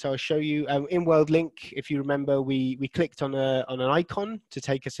 So I'll show you in WorldLink. If you remember, we clicked on an icon to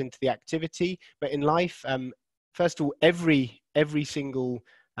take us into the activity. But in Life, first of all, every single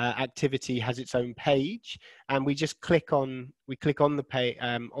activity has its own page, and we just click on the page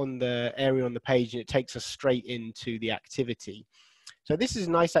on the area on the page, and it takes us straight into the activity. So this is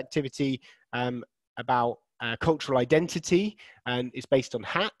a nice activity about cultural identity, and it's based on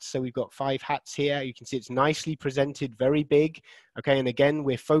hats. So we've got 5 hats here. You can see it's nicely presented, very big. Okay, and again,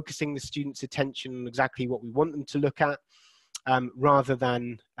 we're focusing the students' attention on exactly what we want them to look at, rather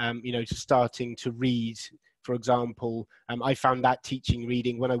than you know, starting to read. For example, I found that teaching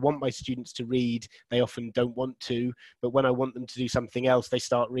reading, when I want my students to read, they often don't want to, but when I want them to do something else, they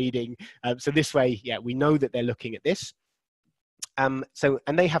start reading. So this way, yeah, we know that they're looking at this. So,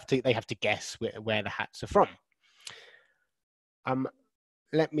 and they have to guess where the hats are from.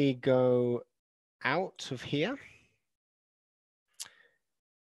 Let me go out of here,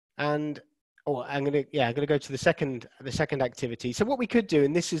 and I'm gonna go to the second activity. So what we could do,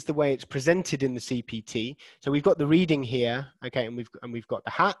 and this is the way it's presented in the CPT. So we've got the reading here, okay, and we've got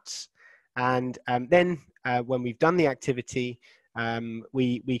the hats, and then when we've done the activity,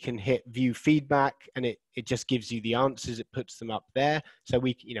 we can hit view feedback, and it just gives you the answers. It puts them up there. So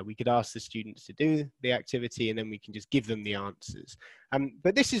we could ask the students to do the activity, and then we can just give them the answers.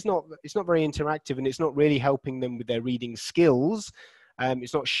 But this is not very interactive, and it's not really helping them with their reading skills.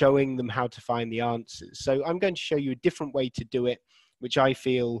 It's not showing them how to find the answers. So I'm going to show you a different way to do it, which I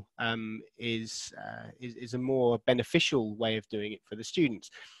feel is a more beneficial way of doing it for the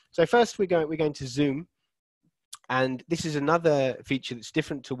students. So first we're going to zoom, and this is another feature that's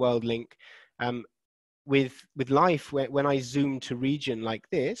different to WorldLink. With Life, when I zoom to region like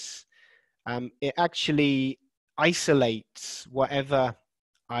this, it actually isolates whatever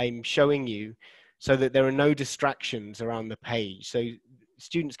I'm showing you, so that there are no distractions around the page. So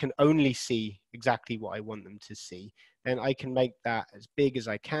students can only see exactly what I want them to see. And I can make that as big as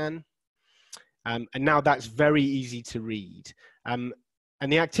I can. And now that's very easy to read. And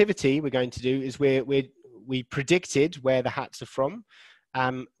the activity we're going to do is we predicted where the hats are from,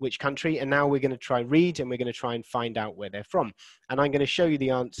 which country, and now we're going to try read, and we're going to try and find out where they're from. And I'm going to show you the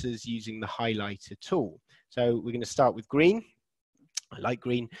answers using the highlighter tool. So we're going to start with green. I like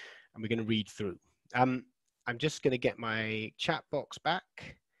green, and we're going to read through. I'm just going to get my chat box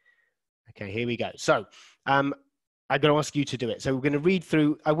back. Okay, here we go. So I'm going to ask you to do it. So we're going to read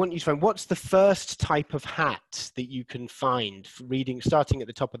through. I want you to find what's the first type of hat that you can find. Reading, starting at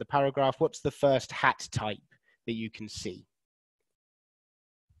the top of the paragraph, what's the first hat type that you can see?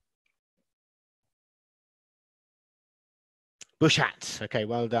 Bush hat. Okay,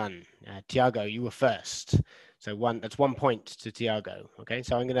 well done. Tiago, you were first. So that's 1 point to Tiago. Okay,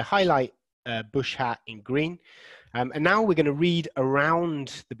 so I'm going to highlight bush hat in green. And now we're going to read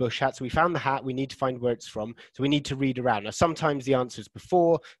around the bush hat. So we found the hat, we need to find where it's from. So we need to read around. Now, sometimes the answer is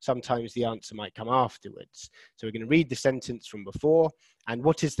before, sometimes the answer might come afterwards. So we're going to read the sentence from before. And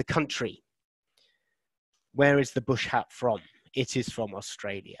what is the country? Where is the bush hat from? It is from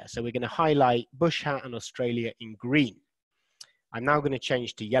Australia. So we're going to highlight bush hat and Australia in green. I'm now going to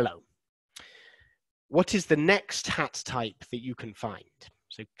change to yellow. What is the next hat type that you can find?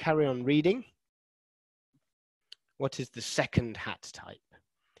 So carry on reading. What is the second hat type?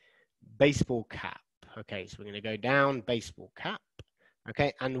 Baseball cap. Okay, so we're going to go down, baseball cap.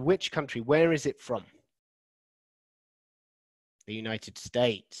 Okay, and which country? Where is it from? The United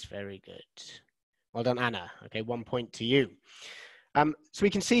States. Very good. Well done, Anna. Okay, 1 point to you. So we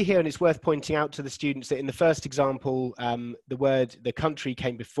can see here, and it's worth pointing out to the students that in the first example, the country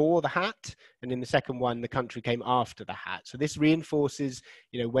came before the hat, and in the second one, the country came after the hat. So this reinforces,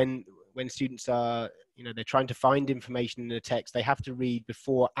 when students are, they're trying to find information in a text, they have to read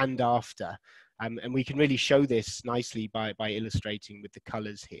before and after. And we can really show this nicely by illustrating with the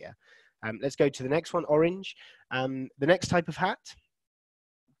colors here. Let's go to the next one, orange. The next type of hat,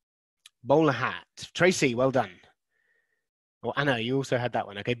 bowler hat. Tracy, well done. Or Anna, you also had that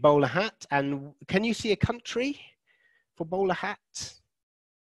one. Okay, bowler hat. And can you see a country for bowler hat?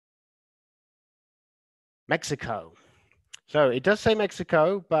 Mexico. So it does say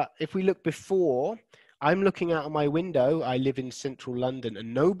Mexico, but if we look before, I'm looking out of my window. I live in central London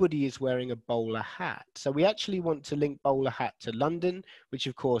and nobody is wearing a bowler hat. So we actually want to link bowler hat to London, which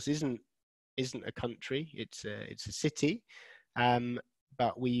of course isn't a country, it's a city.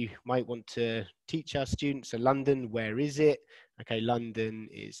 But we might want to teach our students, so London, where is it? Okay, London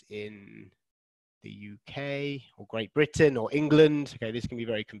is in the UK or Great Britain or England. Okay, this can be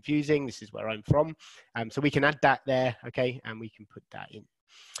very confusing. This is where I'm from. So we can add that there, okay, and we can put that in.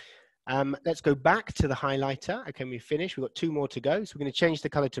 Let's go back to the highlighter. Okay, we've finished. We've got 2 more to go. So we're going to change the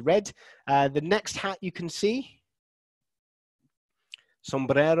color to red. The next hat you can see,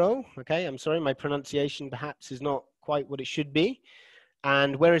 sombrero. Okay, I'm sorry, my pronunciation perhaps is not quite what it should be.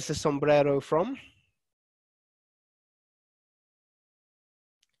 And where is the sombrero from?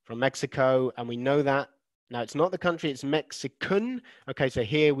 From Mexico, and we know that. Now, it's not the country, it's Mexican. Okay, so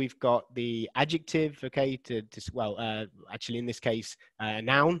here we've got the adjective, okay, actually in this case, a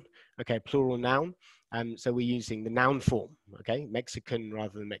noun, okay, plural noun. So we're using the noun form, okay, Mexican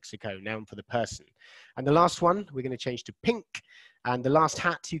rather than Mexico, noun for the person. And the last one, we're going to change to pink. And the last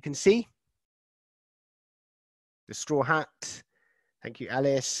hat you can see, the straw hat. Thank you,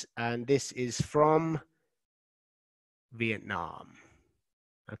 Alice. And this is from Vietnam.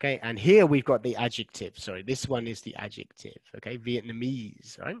 Okay, and here we've got the adjective. Sorry, this one is the adjective. Okay,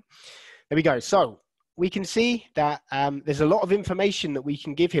 Vietnamese, right? There we go. So we can see that there's a lot of information that we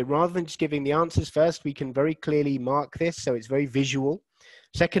can give here. Rather than just giving the answers first, we can very clearly mark this, so it's very visual.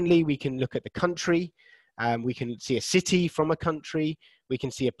 Secondly, we can look at the country. We can see a city from a country. We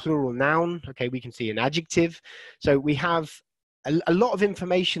can see a plural noun. Okay, we can see an adjective. So we have a lot of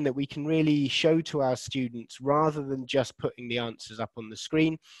information that we can really show to our students rather than just putting the answers up on the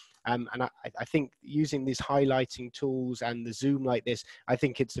screen. And I think using these highlighting tools and the Zoom like this, I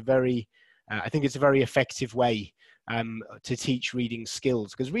think it's a very effective way to teach reading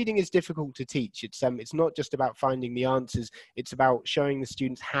skills, because reading is difficult to teach. It's not just about finding the answers. It's about showing the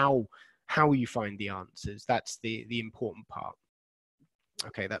students how you find the answers. That's the important part.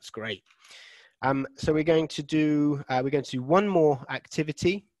 Okay, that's great. So we're going to do one more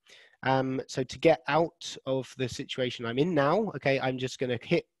activity. So to get out of the situation I'm in now, okay, I'm just going to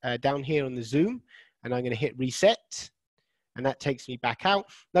hit down here on the Zoom, and I'm going to hit reset, and that takes me back out.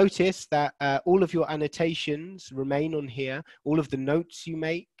 Notice that all of your annotations remain on here. All of the notes you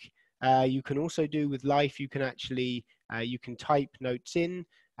make, you can also do with Life. You can actually you can type notes in,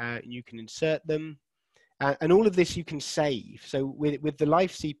 you can insert them. And all of this you can save. So with the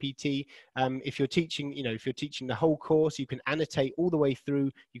Life CPT, if you're teaching, if you're teaching the whole course, you can annotate all the way through.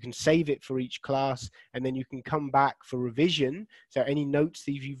 You can save it for each class, and then you can come back for revision. So any notes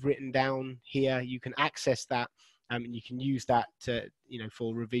that you've written down here, you can access that, and you can use that to,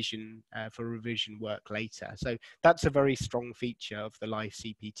 for revision work later. So that's a very strong feature of the Life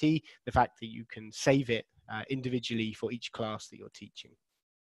CPT, the fact that you can save it individually for each class that you're teaching.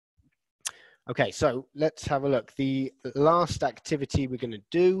 Okay, so let's have a look. The last activity we're going to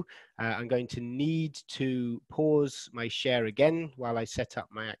do, I'm going to need to pause my share again while I set up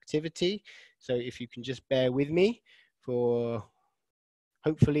my activity. So if you can just bear with me for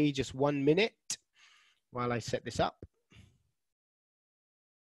hopefully just 1 minute while I set this up.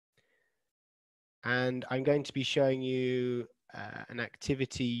 And I'm going to be showing you an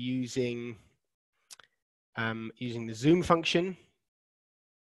activity using the Zoom function.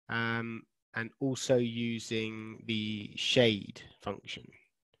 And also using the shade function.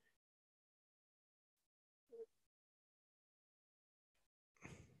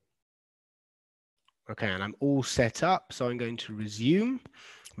 Okay, and I'm all set up, so I'm going to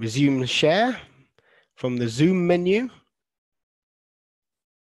resume share from the Zoom menu.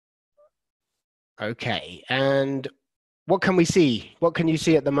 Okay, and what can we see? What can you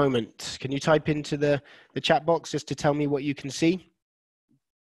see at the moment? Can you type into the chat box just to tell me what you can see?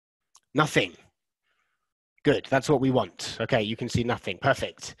 Nothing. Good, that's what we want. Okay, you can see nothing.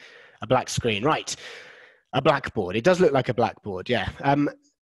 Perfect. A black screen, right. A blackboard. It does look like a blackboard, yeah.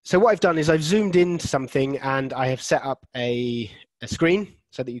 So what I've done is I've zoomed into something and I have set up a screen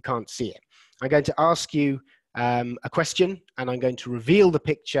so that you can't see it. I'm going to ask you a question and I'm going to reveal the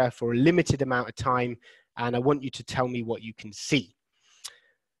picture for a limited amount of time and I want you to tell me what you can see.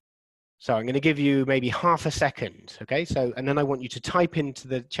 So I'm going to give you maybe half a second, okay? So, and then I want you to type into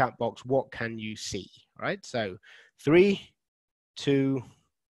the chat box, what can you see, all right? So 3, 2,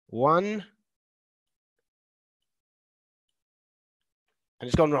 1. And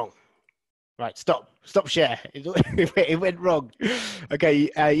it's gone wrong. Right, stop share. It went wrong. Okay,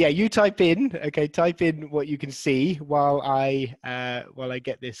 yeah, you type in, okay, type in what you can see while I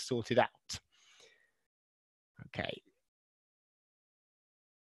get this sorted out. Okay.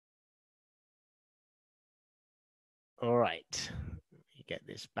 All right, let me get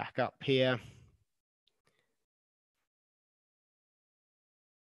this back up here.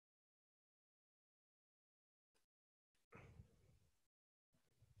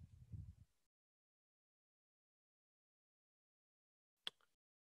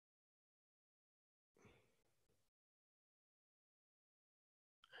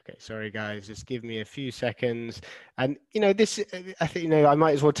 Okay, sorry guys, just give me a few seconds. And you know, this, I think, you know, I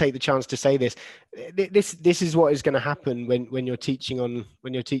might as well take the chance to say this. This is what is going to happen when you're teaching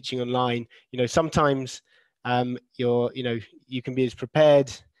online. You know, sometimes you can be as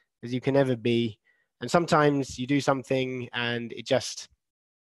prepared as you can ever be, and sometimes you do something and it just,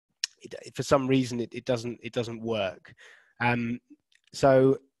 for some reason, it doesn't work.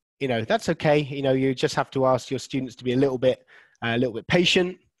 So you know, that's okay. You know, you just have to ask your students to be a little bit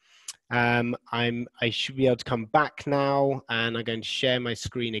patient. I should be able to come back now and I'm going to share my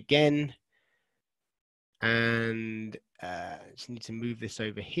screen again. And I just need to move this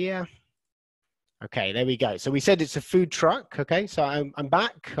over here. Okay, there we go. So we said it's a food truck. Okay, so I'm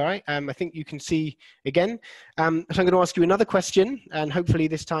back. All right. I think you can see again. So I'm going to ask you another question, and hopefully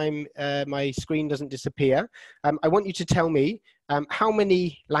this time my screen doesn't disappear. I want you to tell me how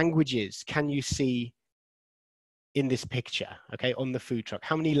many languages can you see in this picture, okay, on the food truck?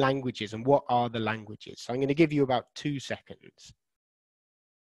 How many languages and what are the languages? So I'm going to give you about 2 seconds.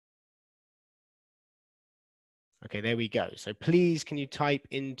 Okay, there we go. So please, can you type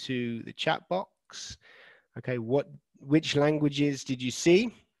into the chat box? Okay, which languages did you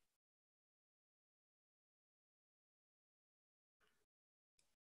see?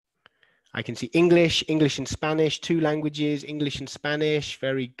 I can see English and Spanish, 2 languages, English and Spanish,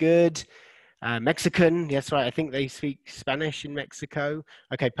 very good. Mexican, yes, right, I think they speak Spanish in Mexico.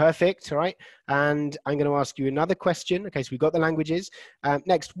 Okay, perfect, all right. And I'm going to ask you another question. Okay, so we've got the languages.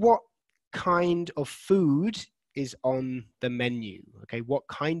 Next, what kind of food is on the menu? Okay, what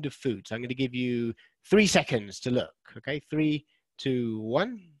kind of food? So I'm going to give you 3 seconds to look. Okay, 3, 2,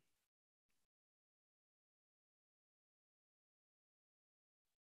 1.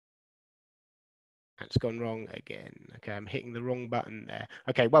 It's gone wrong again. Okay, I'm hitting the wrong button there.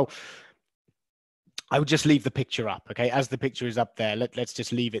 Okay, well, I would just leave the picture up, okay? As the picture is up there, let's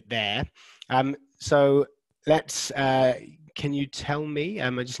just leave it there. So let's, can you tell me, I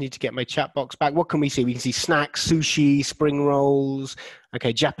just need to get my chat box back. What can we see? We can see snacks, sushi, spring rolls,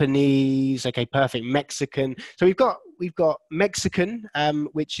 okay, Japanese, okay, perfect, Mexican. So we've got Mexican,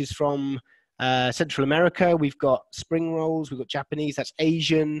 which is from Central America. We've got spring rolls, we've got Japanese, that's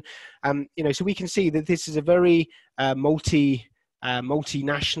Asian. You know, so we can see that this is a very multinational,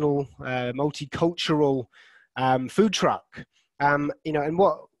 multicultural food truck. You know, and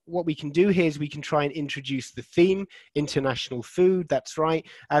what we can do here is we can try and introduce the theme, international food. That's right.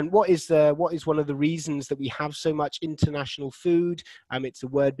 And what is one of the reasons that we have so much international food? It's a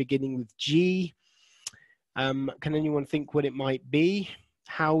word beginning with G. Can anyone think what it might be?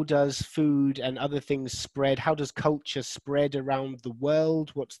 How does food and other things spread? How does culture spread around the world?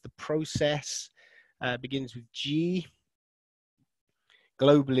 What's the process? Begins with G.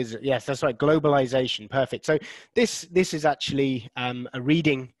 Globalism. Yes, that's right. Globalization. Perfect. So this is actually a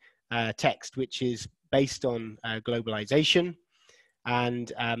reading text which is based on globalization,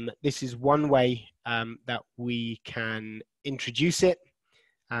 and this is one way that we can introduce it.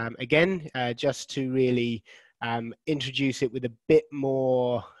 Again, just to really introduce it with a bit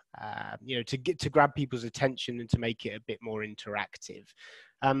more, you know, to grab people's attention and to make it a bit more interactive.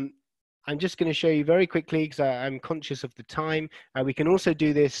 I'm just going to show you very quickly because I'm conscious of the time. We can also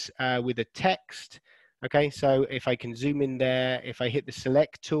do this with a text. Okay, so if I can zoom in there, if I hit the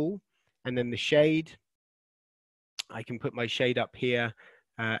select tool and then the shade, I can put my shade up here,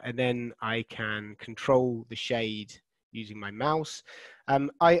 and then I can control the shade using my mouse.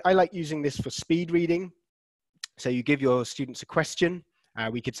 I like using this for speed reading. So you give your students a question.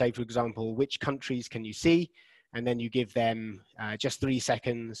 We could say, for example, which countries can you see? And then you give them just 3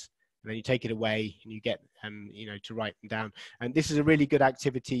 seconds, and then you take it away and you get you know, to write them down. And this is a really good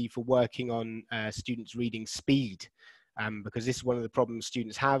activity for working on students' reading speed, because this is one of the problems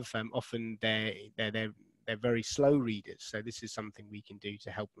students have. Often they're very slow readers. So this is something we can do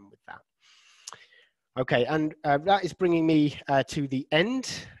to help them with that. Okay, and that is bringing me to the end.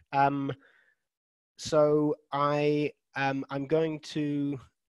 So I'm going to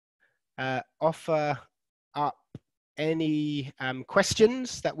offer up any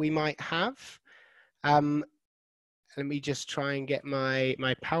questions that we might have. Let me just try and get my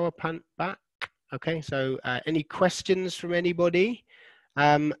PowerPoint back. Okay, so any questions from anybody?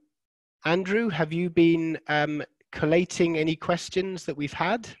 Andrew, have you been collating any questions that we've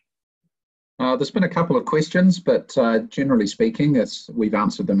had? There's been a couple of questions, but generally speaking, we've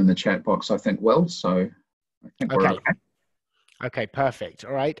answered them in the chat box, I think, well, so I think we're okay. Okay, perfect.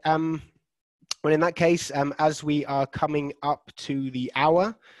 All right. Well, in that case, as we are coming up to the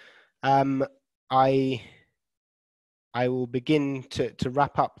hour, I will begin to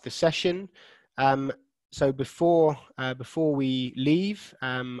wrap up the session. So before we leave,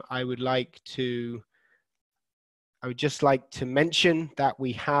 I would just like to mention that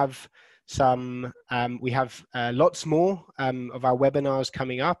we have lots more of our webinars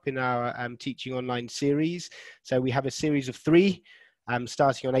coming up in our Teaching Online series. So we have a series of 3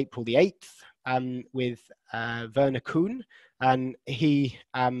 starting on April the 8th with Werner Kuhn, and he's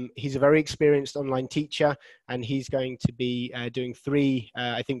a very experienced online teacher, and he's going to be doing 3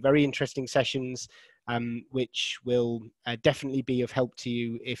 I think very interesting sessions, which will definitely be of help to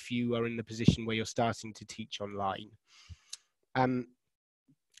you if you are in the position where you're starting to teach online.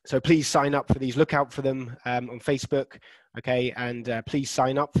 So please sign up for these, look out for them on Facebook, okay, and please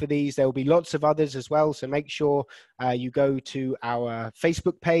sign up for these. There will be lots of others as well, so make sure you go to our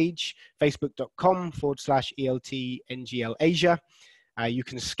Facebook page, facebook.com/ELT-NGL-Asia. You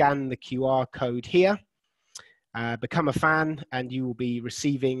can scan the QR code here, become a fan, and you will be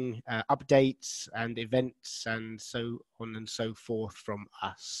receiving updates and events and so on and so forth from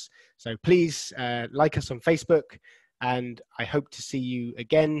us. So please like us on Facebook, and I hope to see you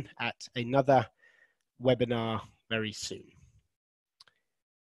again at another webinar very soon.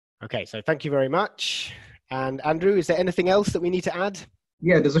 Okay, so thank you very much. And Andrew, is there anything else that we need to add?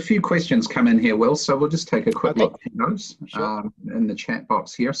 Yeah, there's a few questions come in here, Will, so we'll just take a quick look at those in the chat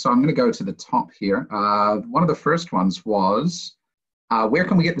box here. So I'm going to go to the top here. One of the first ones was, where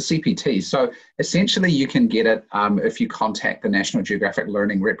can we get the CPT? So essentially you can get it if you contact the National Geographic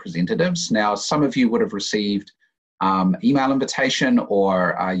Learning representatives. Now, some of you would have received email invitation,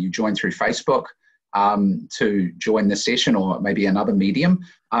 or you join through Facebook to join the session, or maybe another medium.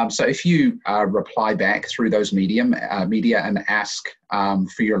 So if you reply back through those media and ask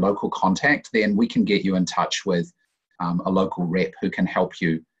for your local contact, then we can get you in touch with a local rep who can help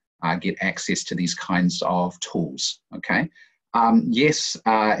you get access to these kinds of tools, okay? Yes,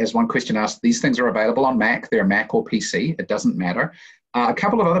 as one question asked, these things are available on Mac. They're Mac or PC, it doesn't matter. A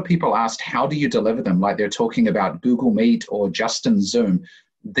couple of other people asked, how do you deliver them? Like they're talking about Google Meet or Justin Zoom.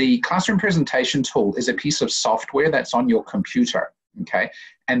 The classroom presentation tool is a piece of software that's on your computer, okay?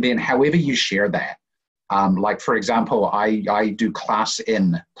 And then however you share that, like for example, I do classes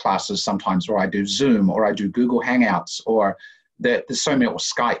sometimes, or I do Zoom, or I do Google Hangouts, or there's so many, or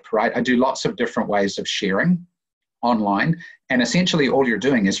Skype, right? I do lots of different ways of sharing online. And essentially all you're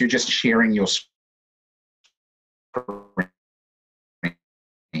doing is you're just sharing your screen,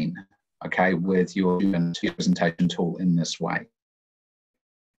 okay, with your presentation tool in this way.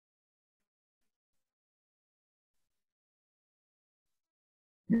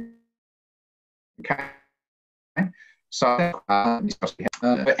 Okay, so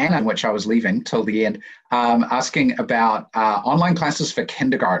Anna, which I was leaving till the end, asking about online classes for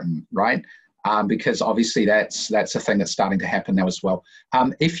kindergarten, right? Because obviously that's a thing that's starting to happen now as well.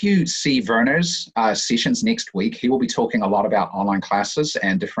 If you see Werner's sessions next week, he will be talking a lot about online classes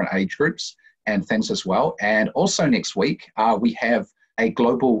and different age groups and things as well. And also next week, we have a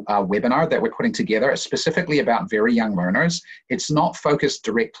global webinar that we're putting together specifically about very young learners. It's not focused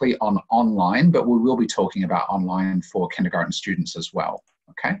directly on online, but we will be talking about online for kindergarten students as well,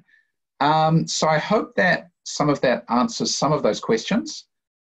 okay? So I hope that some of that answers some of those questions.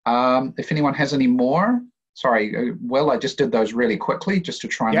 If anyone has any more, sorry, Will, I just did those really quickly just to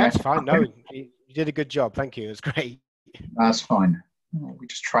try and... Yeah, it's fine. No, you did a good job. Thank you. It was great. That's fine. We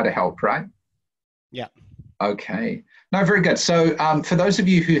just try to help, right? Yeah. Okay. No, very good. So for those of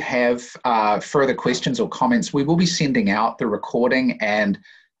you who have further questions or comments, we will be sending out the recording and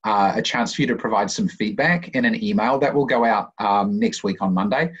a chance for you to provide some feedback in an email that will go out next week on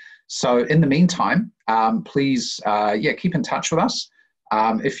Monday. So in the meantime, please, keep in touch with us.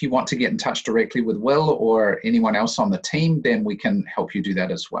 If you want to get in touch directly with Will or anyone else on the team, then we can help you do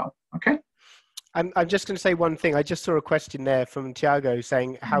that as well. Okay. I'm just going to say one thing. I just saw a question there from Tiago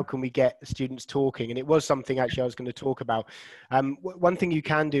saying, how can we get students talking? And it was something actually I was going to talk about. One thing you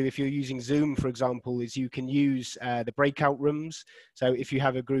can do if you're using Zoom, for example, is you can use the breakout rooms. So if you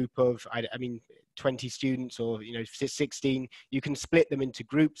have a group of, 20 students or 16, you can split them into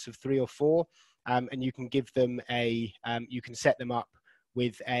groups of 3 or 4, and you can give them you can set them up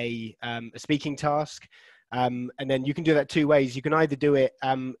with a speaking task. And then you can do that 2 ways. You can either do it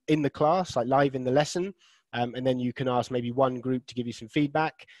in the class, like live in the lesson, and then you can ask maybe one group to give you some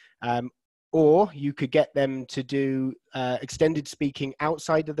feedback, or you could get them to do extended speaking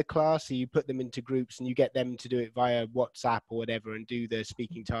outside of the class. So you put them into groups and you get them to do it via WhatsApp or whatever and do the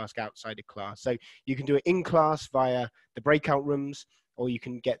speaking task outside of class. So you can do it in class via the breakout rooms, or you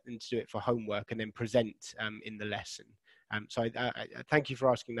can get them to do it for homework and then present in the lesson. So I thank you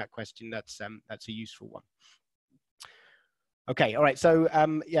for asking that question. That's a useful one. Okay, all right. So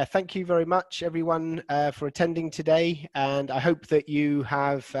thank you very much, everyone, for attending today, and I hope that you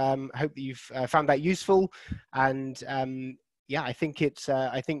have you've found that useful. And I think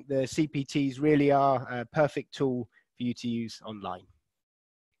I think the CPTs really are a perfect tool for you to use online.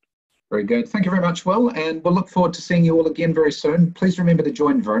 Very good. Thank you very much, Will, and we'll look forward to seeing you all again very soon. Please remember to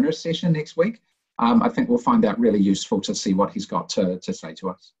join Werner's session next week. I think we'll find that really useful to see what he's got to say to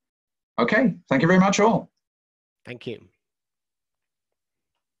us. Okay, thank you very much all. Thank you.